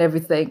it and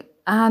everything.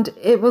 And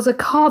it was a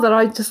car that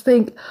I just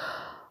think,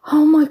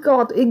 oh my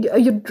God,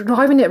 you're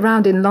driving it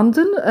around in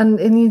London? And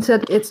he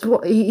said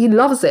he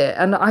loves it.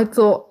 And I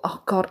thought,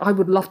 oh God, I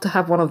would love to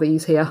have one of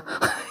these here.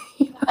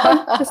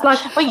 It's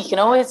like, well, you can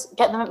always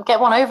get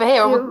one over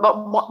here. Or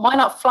why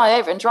not fly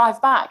over and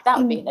drive back? That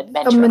would be an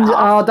adventure and a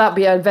half. Oh, that'd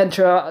be an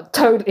adventure,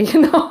 totally.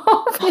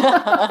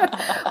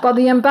 But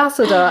the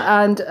Ambassador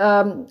and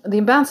the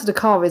Ambassador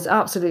car is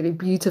absolutely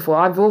beautiful.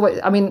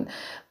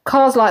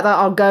 Cars like that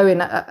are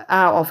going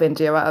out of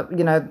India,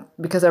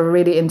 because they're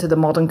really into the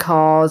modern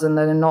cars and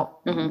they're not,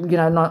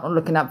 not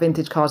looking at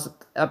vintage cars.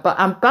 But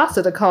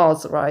Ambassador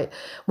cars, right?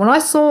 When I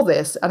saw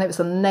this, and it was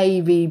a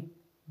navy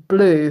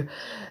blue,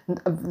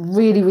 a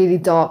really, really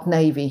dark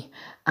navy.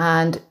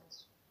 And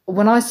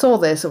when I saw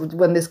this,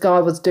 when this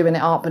guy was doing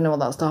it up and all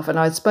that stuff, and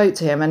I spoke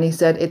to him and he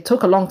said it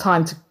took a long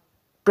time to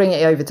bring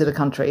it over to the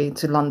country,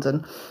 to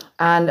London.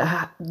 And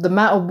the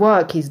amount of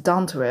work he's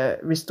done to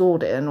it,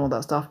 restored it and all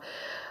that stuff.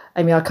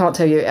 I mean, I can't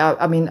tell you.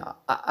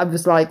 I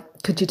was like,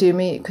 could you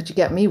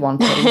get me one,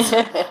 please?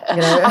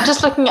 I'm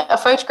just looking at a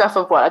photograph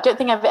of one. I don't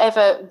think I've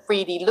ever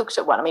really looked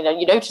at one. I mean,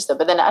 you notice them,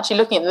 but then actually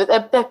looking at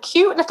them, they're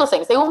cute little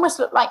things. They almost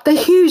look like they're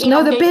huge.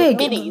 No, they're big.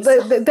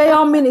 Minis. They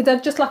are mini. They're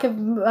just like a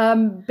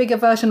bigger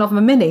version of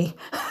a mini.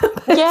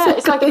 Yeah,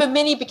 it's like if a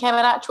mini became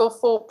an actual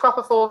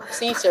proper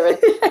four-seater and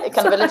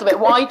kind of a little bit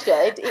wider,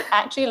 it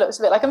actually looks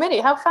a bit like a mini.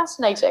 How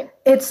fascinating.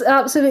 It's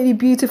absolutely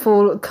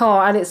beautiful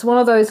car, and it's one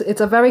of those,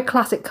 it's a very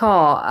classic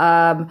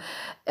car.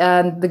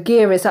 And the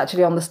gear is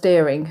actually on the steering,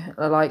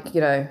 Oh,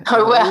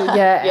 well,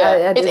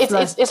 yeah.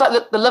 It's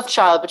like the love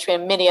child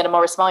between a Mini and a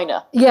Morris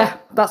Minor. Yeah,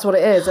 that's what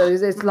it is.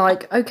 It's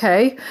like,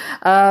 okay,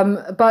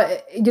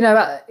 but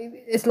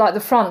it's like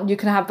the front. You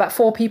can have about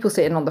 4 people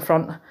sitting on the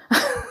front.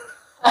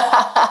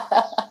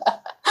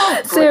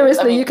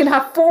 Seriously, you can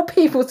have 4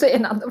 people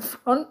sitting at the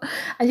front,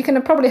 and you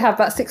can probably have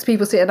about 6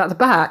 people sitting at the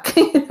back.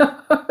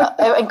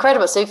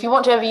 Incredible. So if you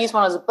want to ever use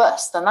one as a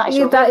bus, then that is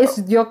your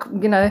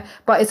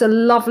but it's a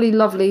lovely,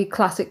 lovely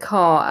classic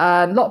car,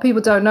 and a lot of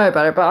people don't know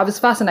about it. But I was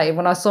fascinated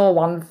when I saw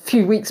one a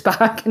few weeks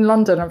back in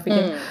London. I'm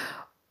thinking,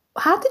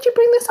 how did you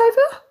bring this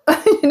over?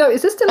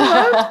 Is this still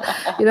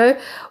around?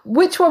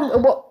 Which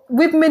one?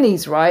 With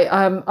minis, right?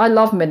 I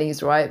love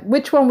minis, right?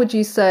 Which one would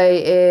you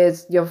say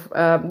is your?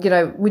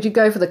 Would you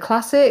go for the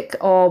classic,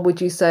 or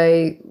would you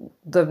say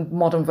the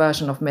modern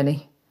version of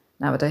Mini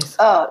nowadays?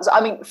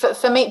 I mean,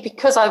 for me,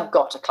 because I've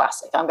got a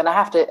classic, I'm going to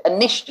have to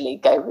initially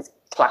go with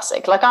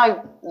classic. Like, I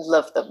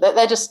love them.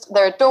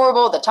 They're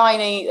adorable. They're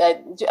tiny.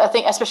 I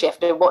think, especially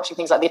after watching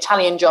things like The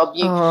Italian Job,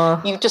 you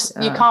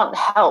can't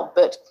help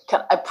but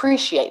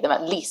appreciate them,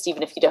 at least,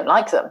 even if you don't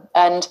like them.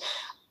 And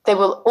they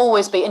will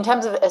always be, in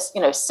terms of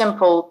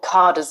simple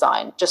car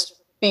design, just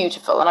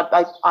beautiful. And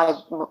I'm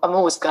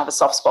always going to have a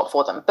soft spot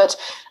for them. But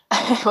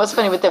what's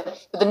funny with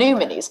the new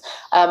Minis,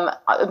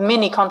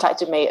 Mini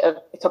contacted me a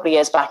couple of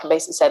years back and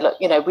basically said, look,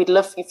 we'd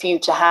love for you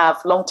to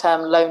have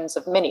long-term loans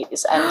of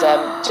Minis, and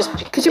just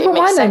because could you put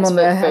my name on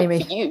there,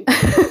 Amy? For you.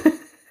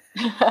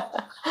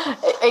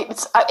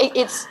 It's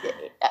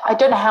I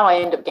don't know how I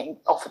end up getting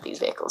offered these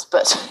vehicles,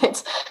 but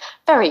it's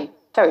very,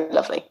 very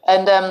lovely.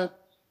 And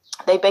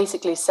they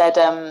basically said,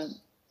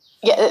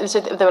 so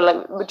they were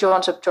like, do you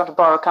want to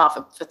borrow a car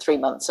for 3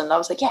 months? And I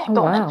was like, yeah,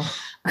 go on then.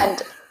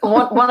 And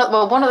one of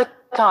the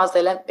cars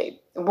they lent me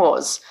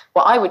was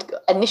what I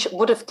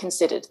would have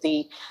considered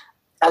the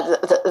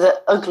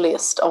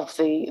ugliest of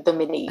the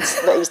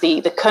Minis. That was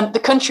the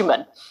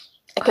Countryman,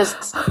 because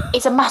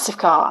it's a massive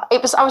car. I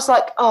was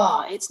like,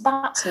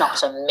 that's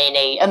not a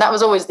Mini, and that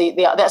was always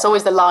that's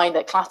always the line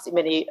that classic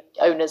Mini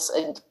owners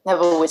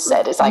have always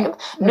said. It's like,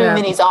 no,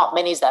 Minis aren't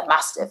Minis, they're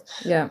massive.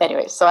 Yeah.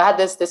 Anyway, so I had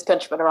this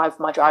Countryman arrive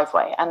in my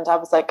driveway, and I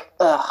was like,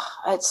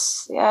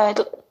 it's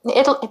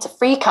a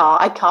free car,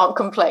 I can't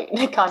complain,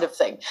 kind of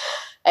thing.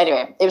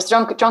 Anyway, it was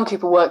John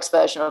Cooper Works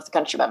version of the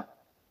Countryman.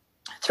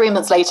 3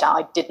 months later,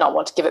 I did not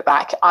want to give it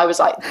back. I was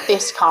like,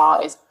 this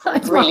car is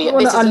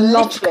brilliant. I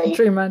love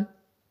Countryman.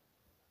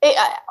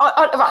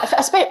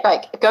 I suppose,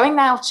 like, going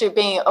now to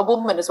being a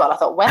woman as well, I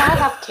thought, when I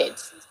have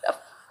kids,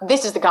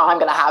 this is the car I'm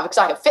going to have, because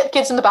I can fit the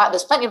kids in the back,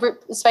 there's plenty of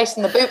space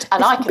in the boot,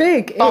 and I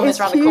can bomb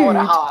this around the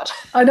corner hard.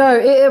 I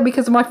know,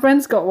 because my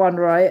friend's got one,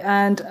 right,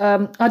 and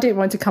I didn't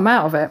want to come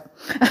out of it.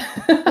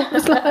 I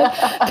was like,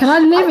 can I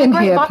live in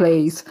here,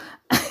 please?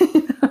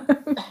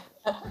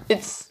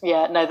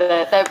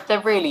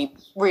 They're really,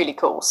 really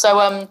cool. So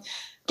I'm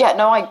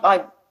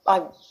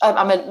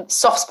a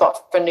soft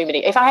spot for a new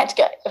Mini. If I had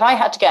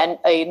to get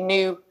a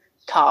new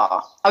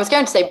car, I was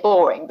going to say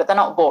boring, but they're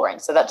not boring,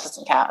 so that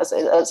doesn't count as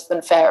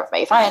unfair of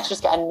me. If I had to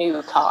just get a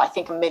new car, I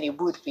think a Mini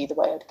would be the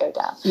way I'd go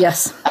down.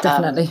 Yes,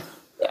 definitely.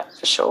 Yeah,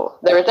 for sure.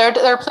 There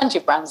are plenty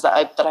of brands that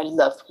I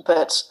love,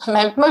 but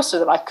most of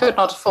them I could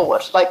not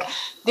afford. Like,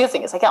 the other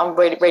thing is, I get on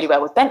really, really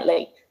well with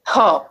Bentley.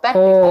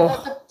 Bentley.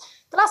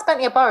 The last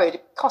Bentley I borrowed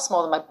cost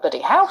more than my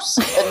bloody house,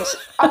 and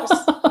I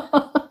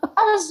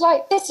was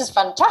like, this is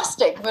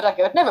fantastic, but I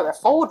could never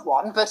afford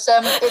one. But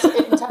it's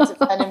in terms of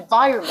an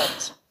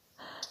environment,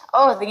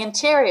 Oh, the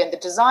interior and the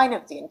design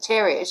of the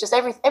interior. It's just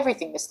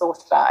everything is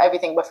thought about.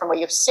 Everything from where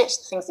you sit,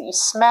 the things that you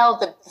smell,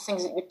 the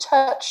things that you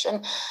touch,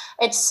 and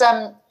it's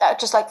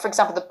just like, for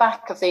example, the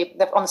back of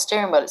on the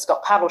steering wheel, it's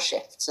got paddle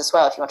shifts as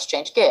well if you want to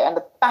change gear, and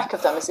the back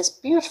of them is this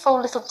beautiful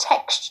little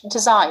textured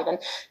design. And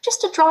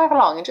just to drive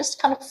along and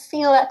just kind of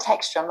feel that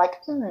texture, I'm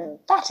like,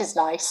 that is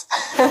nice.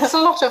 There's a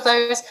lot of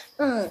those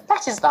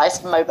that is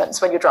nice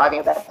moments when you're driving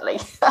a Bentley.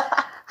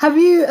 Have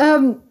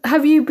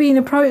you been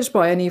approached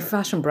by any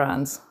fashion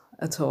brands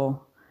at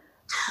all?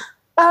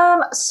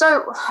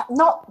 So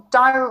not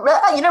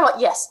direct. You know what?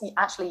 Yes,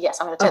 actually, yes.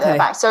 I'm going to take that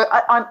back. So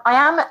I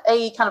am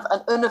a kind of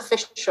an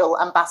unofficial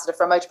ambassador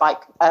for a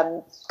motorbike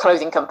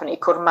clothing company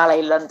called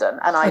Malay London,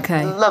 and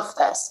I love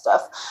their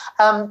stuff.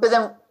 But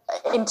then,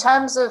 in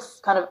terms of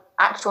kind of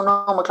actual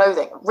normal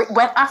clothing,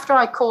 after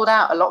I called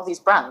out a lot of these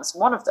brands,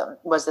 one of them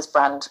was this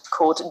brand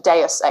called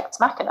Deus Ex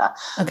Machina,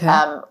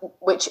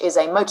 which is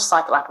a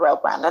motorcycle apparel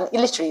brand, and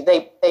literally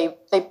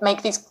they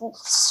make these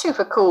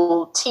super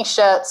cool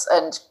T-shirts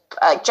and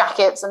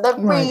jackets, and they're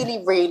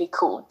really, really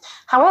cool.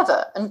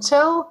 However,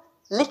 until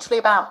literally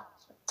about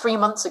 3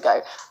 months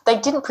ago, they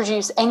didn't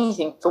produce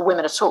anything for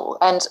women at all,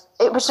 and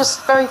it was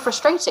just very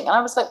frustrating. And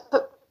I was like,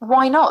 but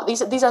why not?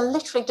 These are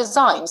literally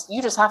designs.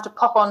 You just have to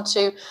pop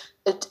onto,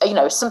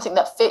 something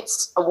that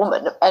fits a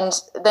woman, and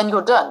then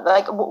you're done.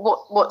 Like,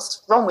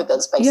 what's wrong with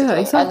us, basically? Yeah,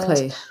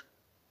 exactly.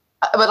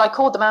 But I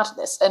called them out of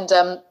this, and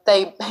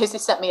they basically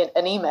sent me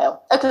an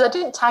email, because I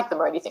didn't tag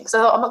them or anything, because I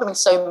thought, I'm not going to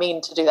be so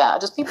mean to do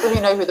that. Just people who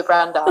know who the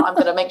brand are, I'm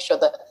going to make sure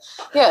that,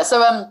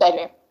 So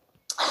anyway,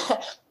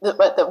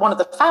 one of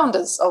the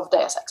founders of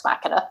Deus Ex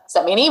Machina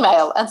sent me an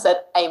email and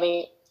said,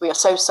 Amy, we are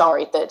so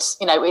sorry that,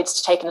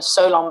 it's taken us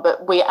so long,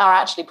 but we are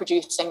actually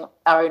producing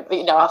our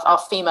own, our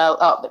female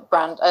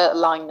brand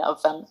line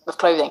of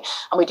clothing,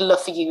 and we'd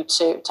love for you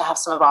to have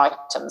some of our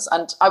items.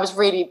 And I was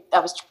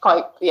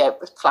quite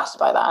flattered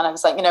by that, and I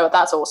was like,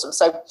 that's awesome.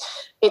 So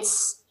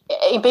it's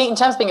in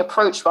terms of being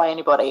approached by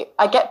anybody,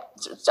 I get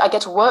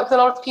to work with a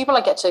lot of people.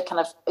 I get to kind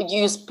of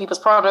use people's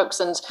products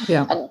and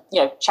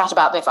chat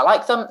about them if I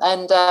like them,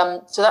 and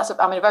so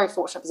I'm in a very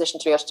fortunate position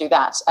to be able to do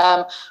that.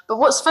 But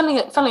what's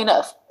funnily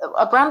enough,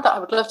 a brand that I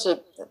would love to,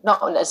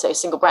 not necessarily a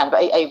single brand,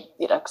 but a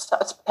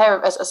pair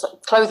of a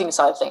clothing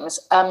side of things.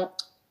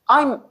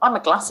 I'm a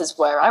glasses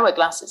wearer. I wear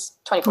glasses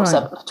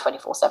 24/7.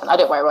 24/7. I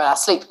don't wear it when I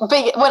sleep, but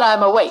when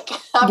I'm awake,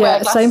 I wear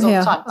glasses same here.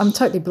 all the time. I'm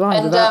totally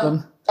blind without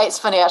them. It's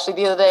funny, actually.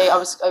 The other day, I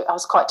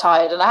was quite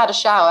tired, and I had a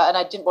shower, and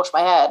I didn't wash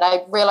my hair, and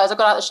I realised I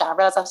got out of the shower, and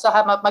realised I still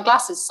had my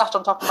glasses sat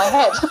on top of my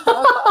head.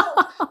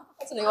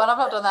 That's a new one. I've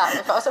not done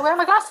that. I was like, where are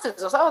my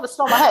glasses? I was like, oh, they're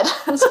still on my head.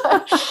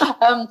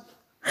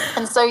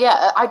 And so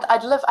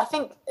I'd love. I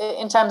think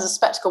in terms of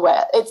spectacle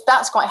wear,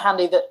 that's quite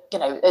handy. That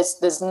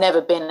there's never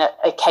been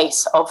a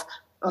case of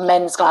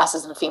men's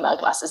glasses and female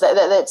glasses.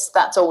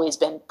 That's always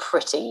been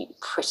pretty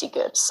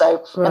good.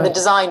 So and the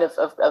design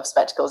of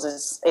spectacles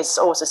is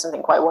also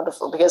something quite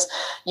wonderful, because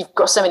you've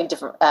got so many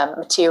different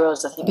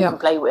materials I think you can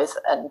play with,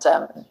 and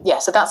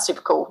so that's super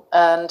cool.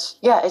 And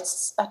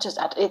it's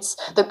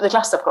the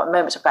glass I've got at the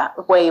moment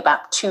weigh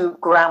about 2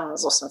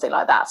 grams or something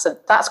like that. So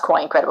that's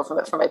quite incredible from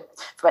a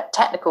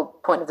technical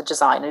point of the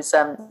design. Is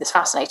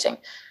fascinating.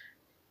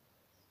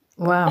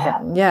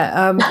 Wow.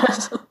 Yeah.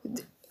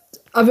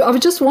 I was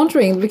just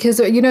wondering, because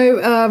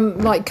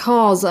like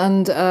cars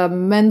and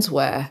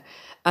menswear,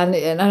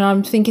 and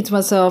I'm thinking to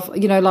myself,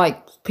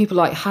 like people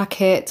like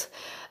Hackett,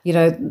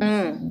 like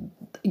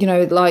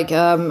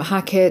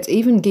Hackett,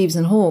 even Gibbs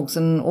and Hawkes,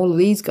 and all of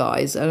these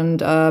guys,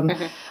 and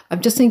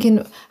I'm just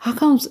thinking, how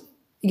comes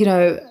you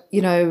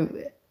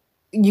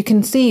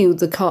can see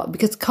the car,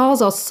 because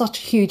cars are such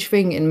a huge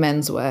thing in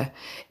menswear.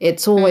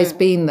 It's always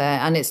been there,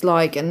 and it's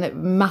like a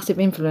massive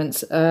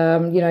influence.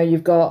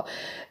 You've got.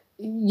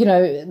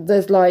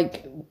 There's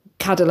like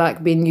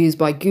Cadillac being used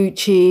by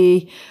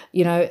Gucci,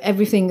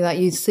 everything that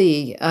you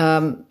see,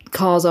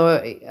 cars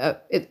are,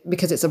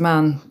 because it's a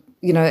man,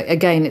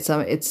 again, it's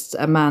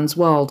a man's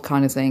world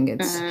kind of thing.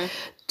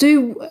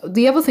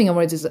 The other thing I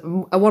wanted is,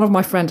 one of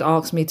my friends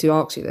asked me to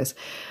ask you this,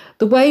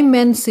 the way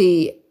men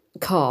see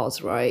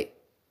cars, right?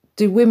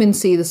 Do women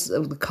see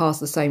the cars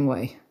the same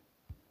way?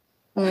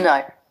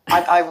 No,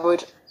 I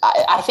would.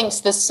 I think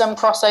there's some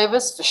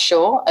crossovers for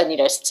sure,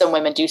 and some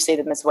women do see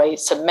them as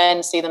ways. Some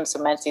men see them.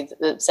 Some men see them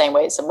the same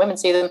way as some women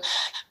see them.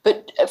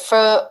 But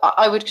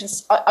I would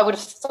have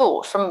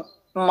thought from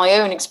my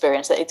own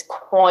experience that it's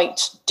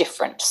quite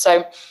different.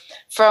 So,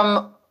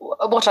 from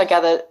what I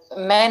gather,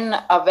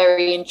 men are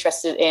very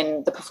interested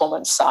in the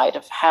performance side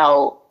of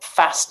how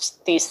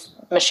fast these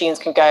machines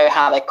can go,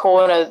 how they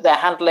corner, their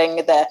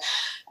handling, their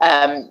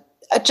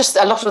just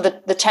a lot of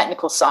the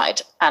technical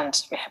side,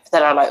 and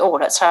then I'm like, oh,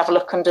 let's have a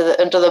look under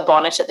the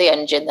bonnet at the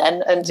engine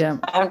then, and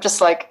I'm just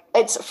like,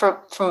 it's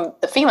from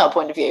the female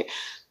point of view,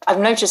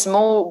 I've noticed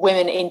more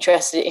women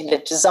interested in the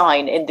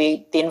design, in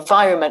the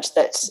environment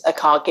that a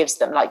car gives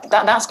them. Like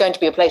that's going to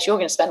be a place you're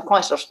going to spend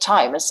quite a lot of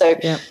time, and so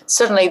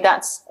suddenly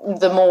that's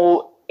the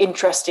more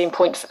interesting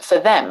point for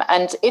them,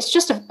 and it's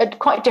just a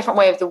quite a different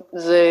way of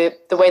the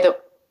way that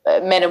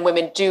men and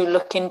women do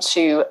look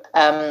into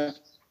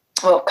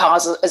well,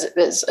 cars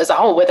as a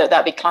whole, whether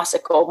that be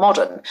classic or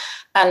modern.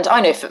 And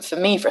I know for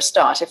me, for a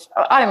start, if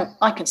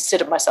I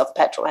consider myself a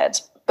petrol head,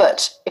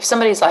 but if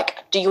somebody's like,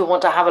 do you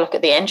want to have a look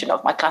at the engine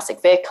of my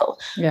classic vehicle?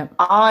 Yeah.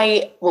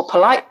 I will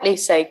politely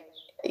say,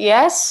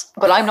 yes,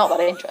 but I'm not that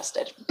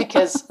interested,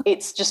 because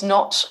it's just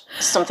not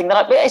something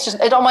that it's just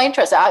not my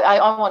interest. I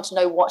want to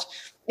know what,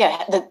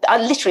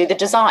 literally the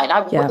design.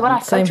 When I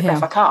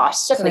photograph a car, I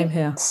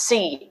suddenly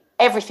see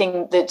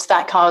everything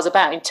that car is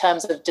about in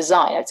terms of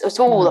design. It's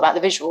all about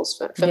the visuals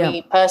for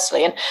me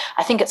personally, and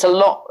I think it's a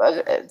lot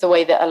of the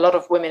way that a lot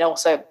of women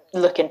also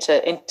look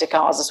into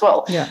cars as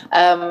well.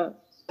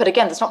 But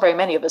again, there's not very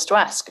many of us to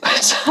ask. But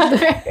it's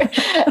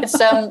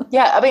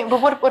I mean, but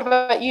what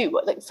about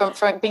you? Like,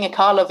 from being a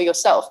car lover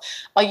yourself,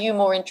 are you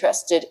more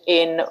interested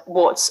in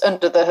what's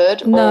under the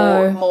hood,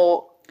 or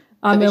more?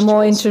 I'm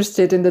more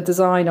interested in the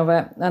design of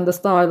it and the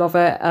style of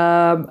it.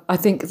 I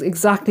think it's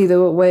exactly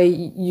the way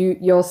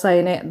you're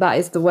saying it. That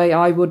is the way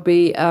I would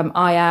be.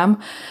 I am.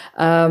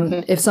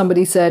 If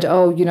somebody said,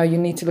 "Oh, you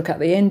need to look at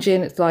the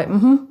engine," it's like,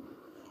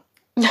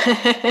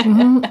 and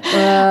I'm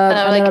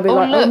like,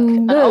 oh, look,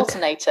 an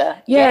alternator.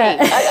 Yeah.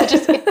 I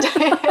just.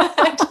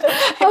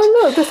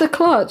 Oh, look, there's a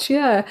clutch.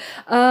 Yeah.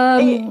 I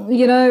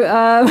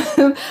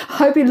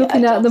hope you're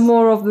looking at the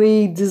more of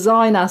the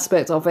design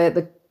aspect of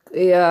it.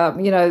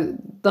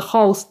 The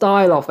whole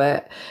style of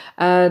it,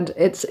 and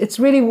it's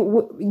really,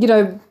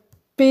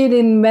 being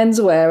in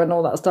menswear and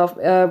all that stuff.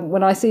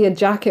 When I see a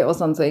jacket or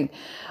something,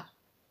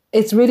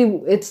 it's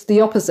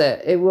the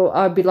opposite.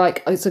 I'd be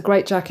like, oh, it's a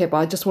great jacket, but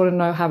I just want to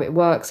know how it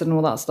works and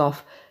all that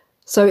stuff.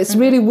 So it's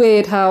really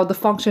weird how the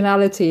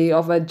functionality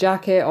of a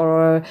jacket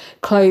or a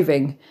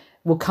clothing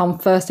will come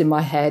first in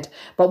my head,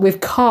 but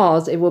with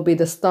cars it will be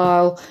the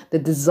style, the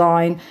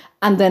design,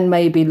 and then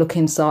maybe look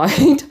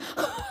inside.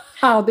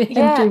 How the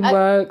engine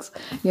works,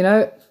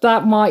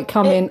 that might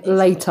come in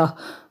later.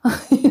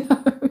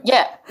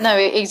 Yeah, no,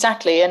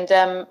 exactly, and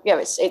I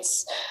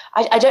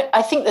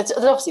think there's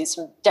obviously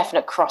some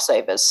definite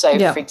crossovers. So,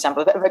 for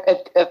example,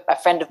 a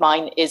friend of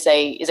mine is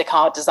a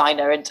car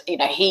designer, and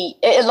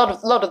a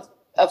lot of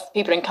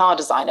people in car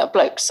design are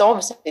blokes. So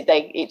obviously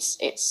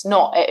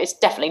it's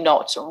definitely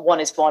not one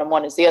is one and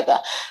one is the other.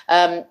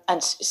 And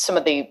some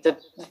of the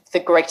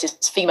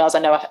greatest females I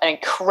know are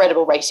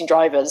incredible racing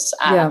drivers,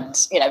 and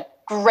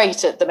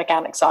great at the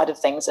mechanic side of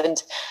things,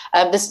 and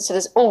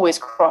there's always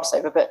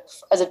crossover. But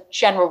as a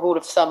general rule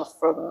of thumb,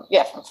 from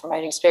my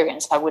own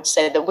experience, I would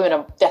say that women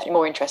are definitely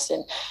more interested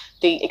in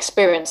the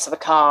experience of a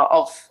car,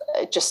 of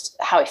just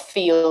how it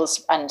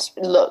feels and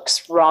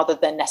looks, rather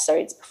than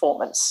necessarily its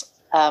performance.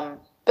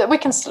 But we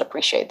can still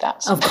appreciate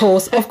that. Of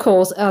course,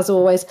 as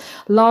always.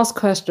 Last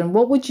question: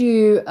 what would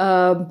you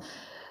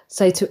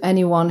say to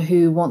anyone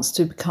who wants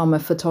to become a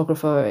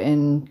photographer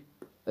in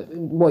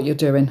what you're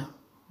doing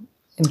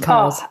in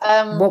cars?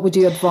 What would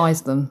you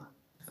advise them?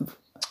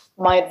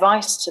 My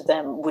advice to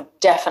them would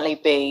definitely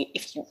be,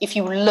 if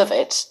you love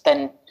it,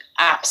 then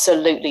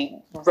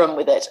absolutely run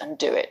with it and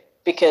do it,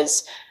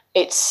 because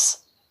it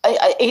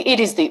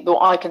is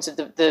what I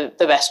consider the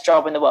best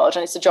job in the world,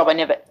 and it's a job I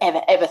never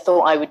ever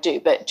thought I would do.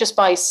 But just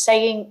by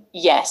saying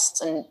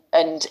yes, and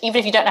even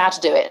if you don't know how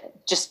to do it,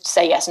 just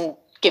say yes and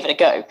give it a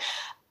go.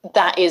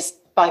 That is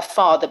by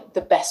far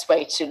the best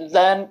way to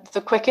learn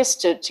the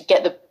quickest, to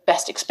get the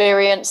best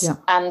experience,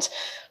 and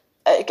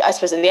I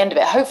suppose at the end of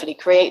it, hopefully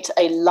create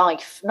a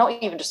life, not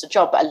even just a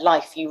job, but a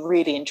life you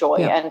really enjoy.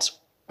 And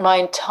my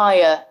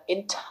entire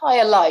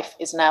life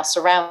is now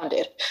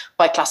surrounded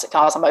by classic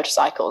cars and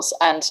motorcycles,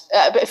 and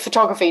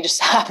photography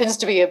just happens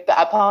to be a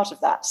part of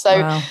that.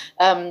 So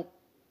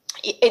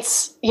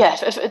it's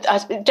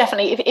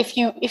definitely,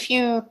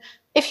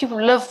 if you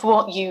love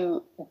what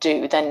you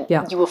do, then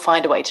you will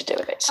find a way to do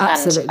it.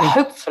 Absolutely. And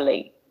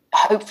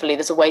hopefully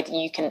there's a way that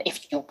you can,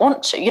 if you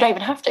want to, you don't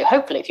even have to.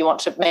 Hopefully, if you want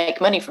to make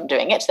money from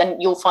doing it,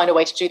 then you'll find a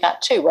way to do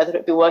that too, whether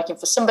it be working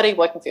for somebody,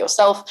 working for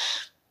yourself.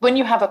 When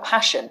you have a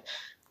passion,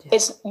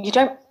 you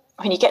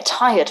get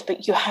tired,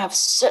 but you have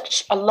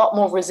such a lot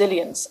more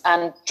resilience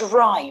and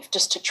drive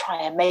just to try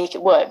and make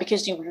it work,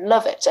 because you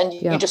love it and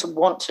you just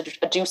want to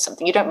do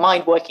something. You don't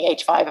mind working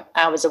 85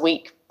 hours a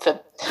week for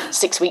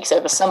 6 weeks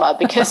over summer,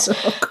 because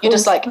you're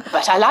just like,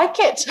 but I like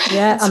it.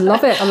 Yeah, I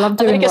love it. I love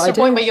doing it. And then it gets to a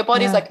point where your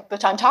body's like,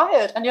 but I'm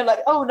tired, and you're like,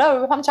 oh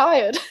no, I'm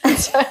tired.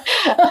 So,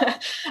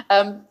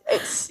 I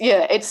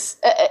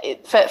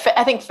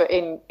think for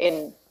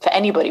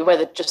anybody,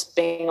 whether just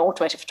being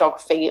automotive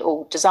photography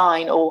or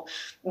design or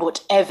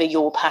whatever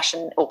your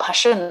passion or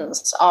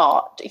passions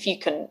are, if you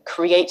can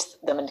create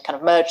them and kind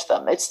of merge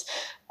them, it's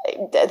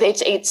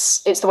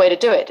the way to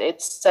do it.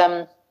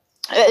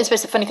 I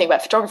suppose the funny thing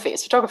about photography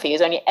is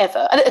only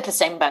ever, and the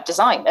same about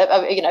design,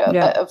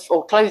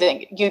 or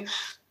clothing. You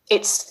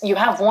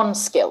have one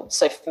skill.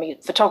 So for me,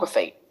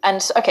 photography,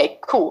 and okay,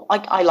 cool.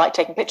 I like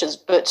taking pictures,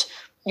 but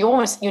you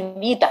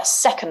need that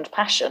second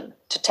passion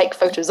to take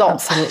photos of.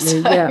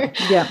 Absolutely,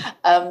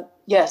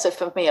 yeah, so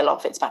for me, a lot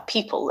of it's about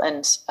people,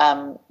 and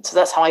so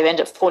that's how I end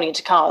up falling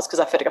into cars, because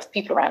I photograph the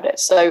people around it.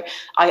 So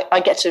I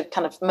get to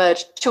kind of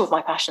merge two of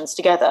my passions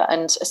together,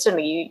 and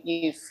suddenly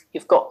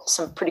you've got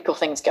some pretty cool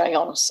things going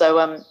on.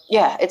 So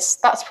yeah,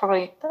 that's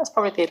probably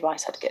the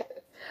advice I'd give.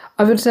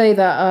 I would say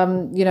that,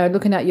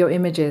 looking at your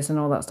images and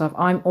all that stuff,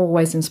 I'm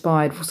always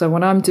inspired. So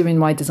when I'm doing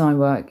my design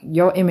work,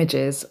 your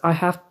images,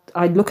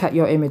 I look at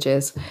your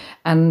images,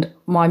 and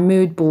my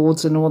mood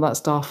boards and all that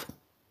stuff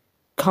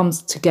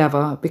comes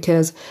together,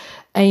 because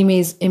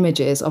Amy's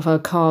images of her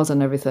cars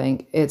and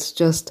everything, it's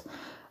just,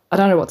 I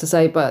don't know what to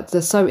say, but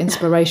they're so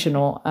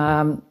inspirational.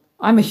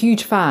 I'm a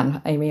huge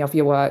fan, Amy, of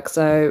your work.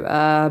 So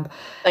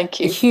thank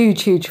you. A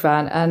huge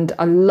fan, and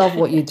I love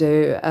what you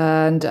do.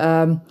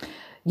 And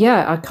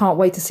yeah, I can't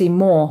wait to see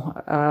more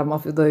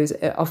of those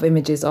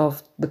images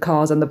of the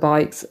cars and the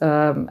bikes.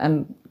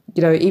 And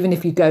even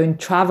if you go and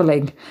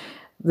traveling,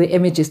 the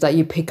images that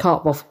you pick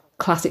up of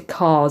classic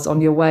cars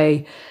on your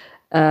way.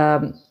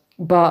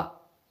 But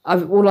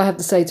all I have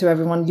to say to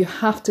everyone, you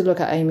have to look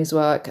at Amy's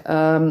work.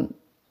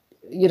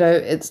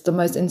 It's the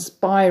most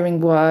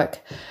inspiring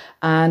work.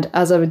 And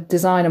as a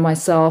designer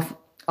myself,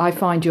 I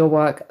find your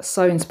work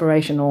so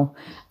inspirational.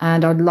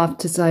 And I'd love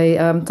to say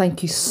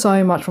thank you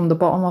so much from the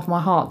bottom of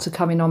my heart to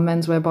coming on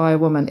Menswear by a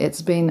Woman.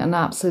 It's been an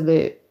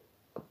absolute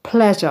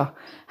pleasure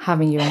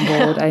having you on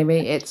board,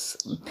 Amy.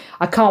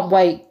 I can't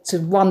wait to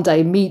one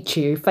day meet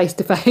you face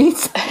to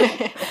face.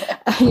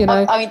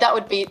 I mean, that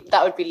would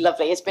be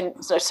lovely. It's been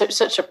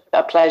such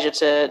a pleasure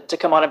to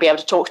come on and be able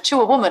to talk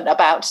to a woman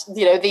about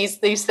these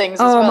things as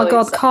well. Oh my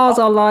God, cars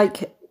are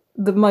like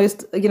the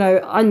most.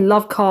 I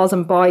love cars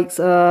and bikes.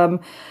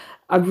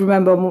 I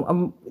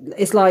remember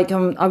it's like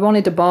I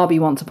wanted a Barbie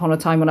once upon a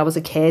time when I was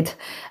a kid,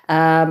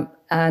 and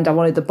I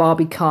wanted the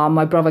Barbie car.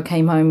 My brother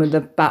came home with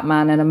the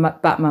Batman and a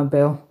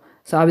Batmobile.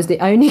 So I was the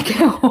only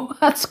girl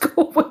at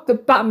school with the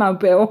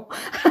Batmobile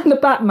and the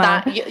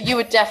Batman. You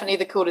were definitely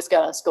the coolest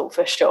girl in school,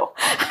 for sure.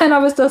 And I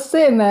was just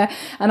sitting there,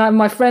 and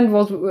my friend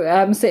was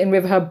sitting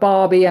with her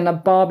Barbie and a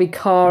Barbie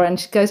car, and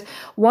she goes,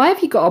 "Why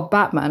have you got a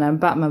Batman and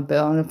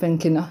Batmobile?" And I'm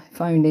thinking, oh,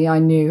 if only I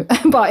knew.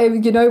 But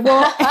you know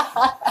what?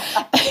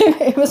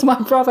 It was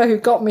my brother who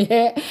got me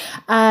here.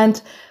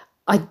 And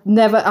I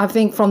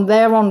think from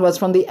there onwards,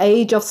 from the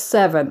age of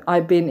 7,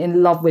 I've been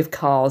in love with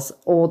cars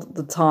all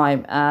the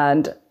time.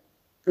 And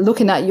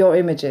looking at your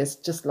images,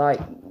 just like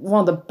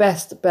one of the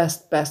best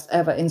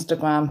ever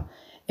Instagram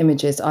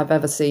images I've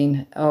ever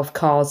seen of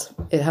cars.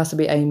 It has to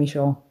be Amy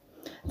Shaw.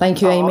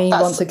 Thank you, Amy,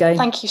 once again.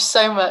 Thank you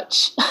so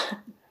much.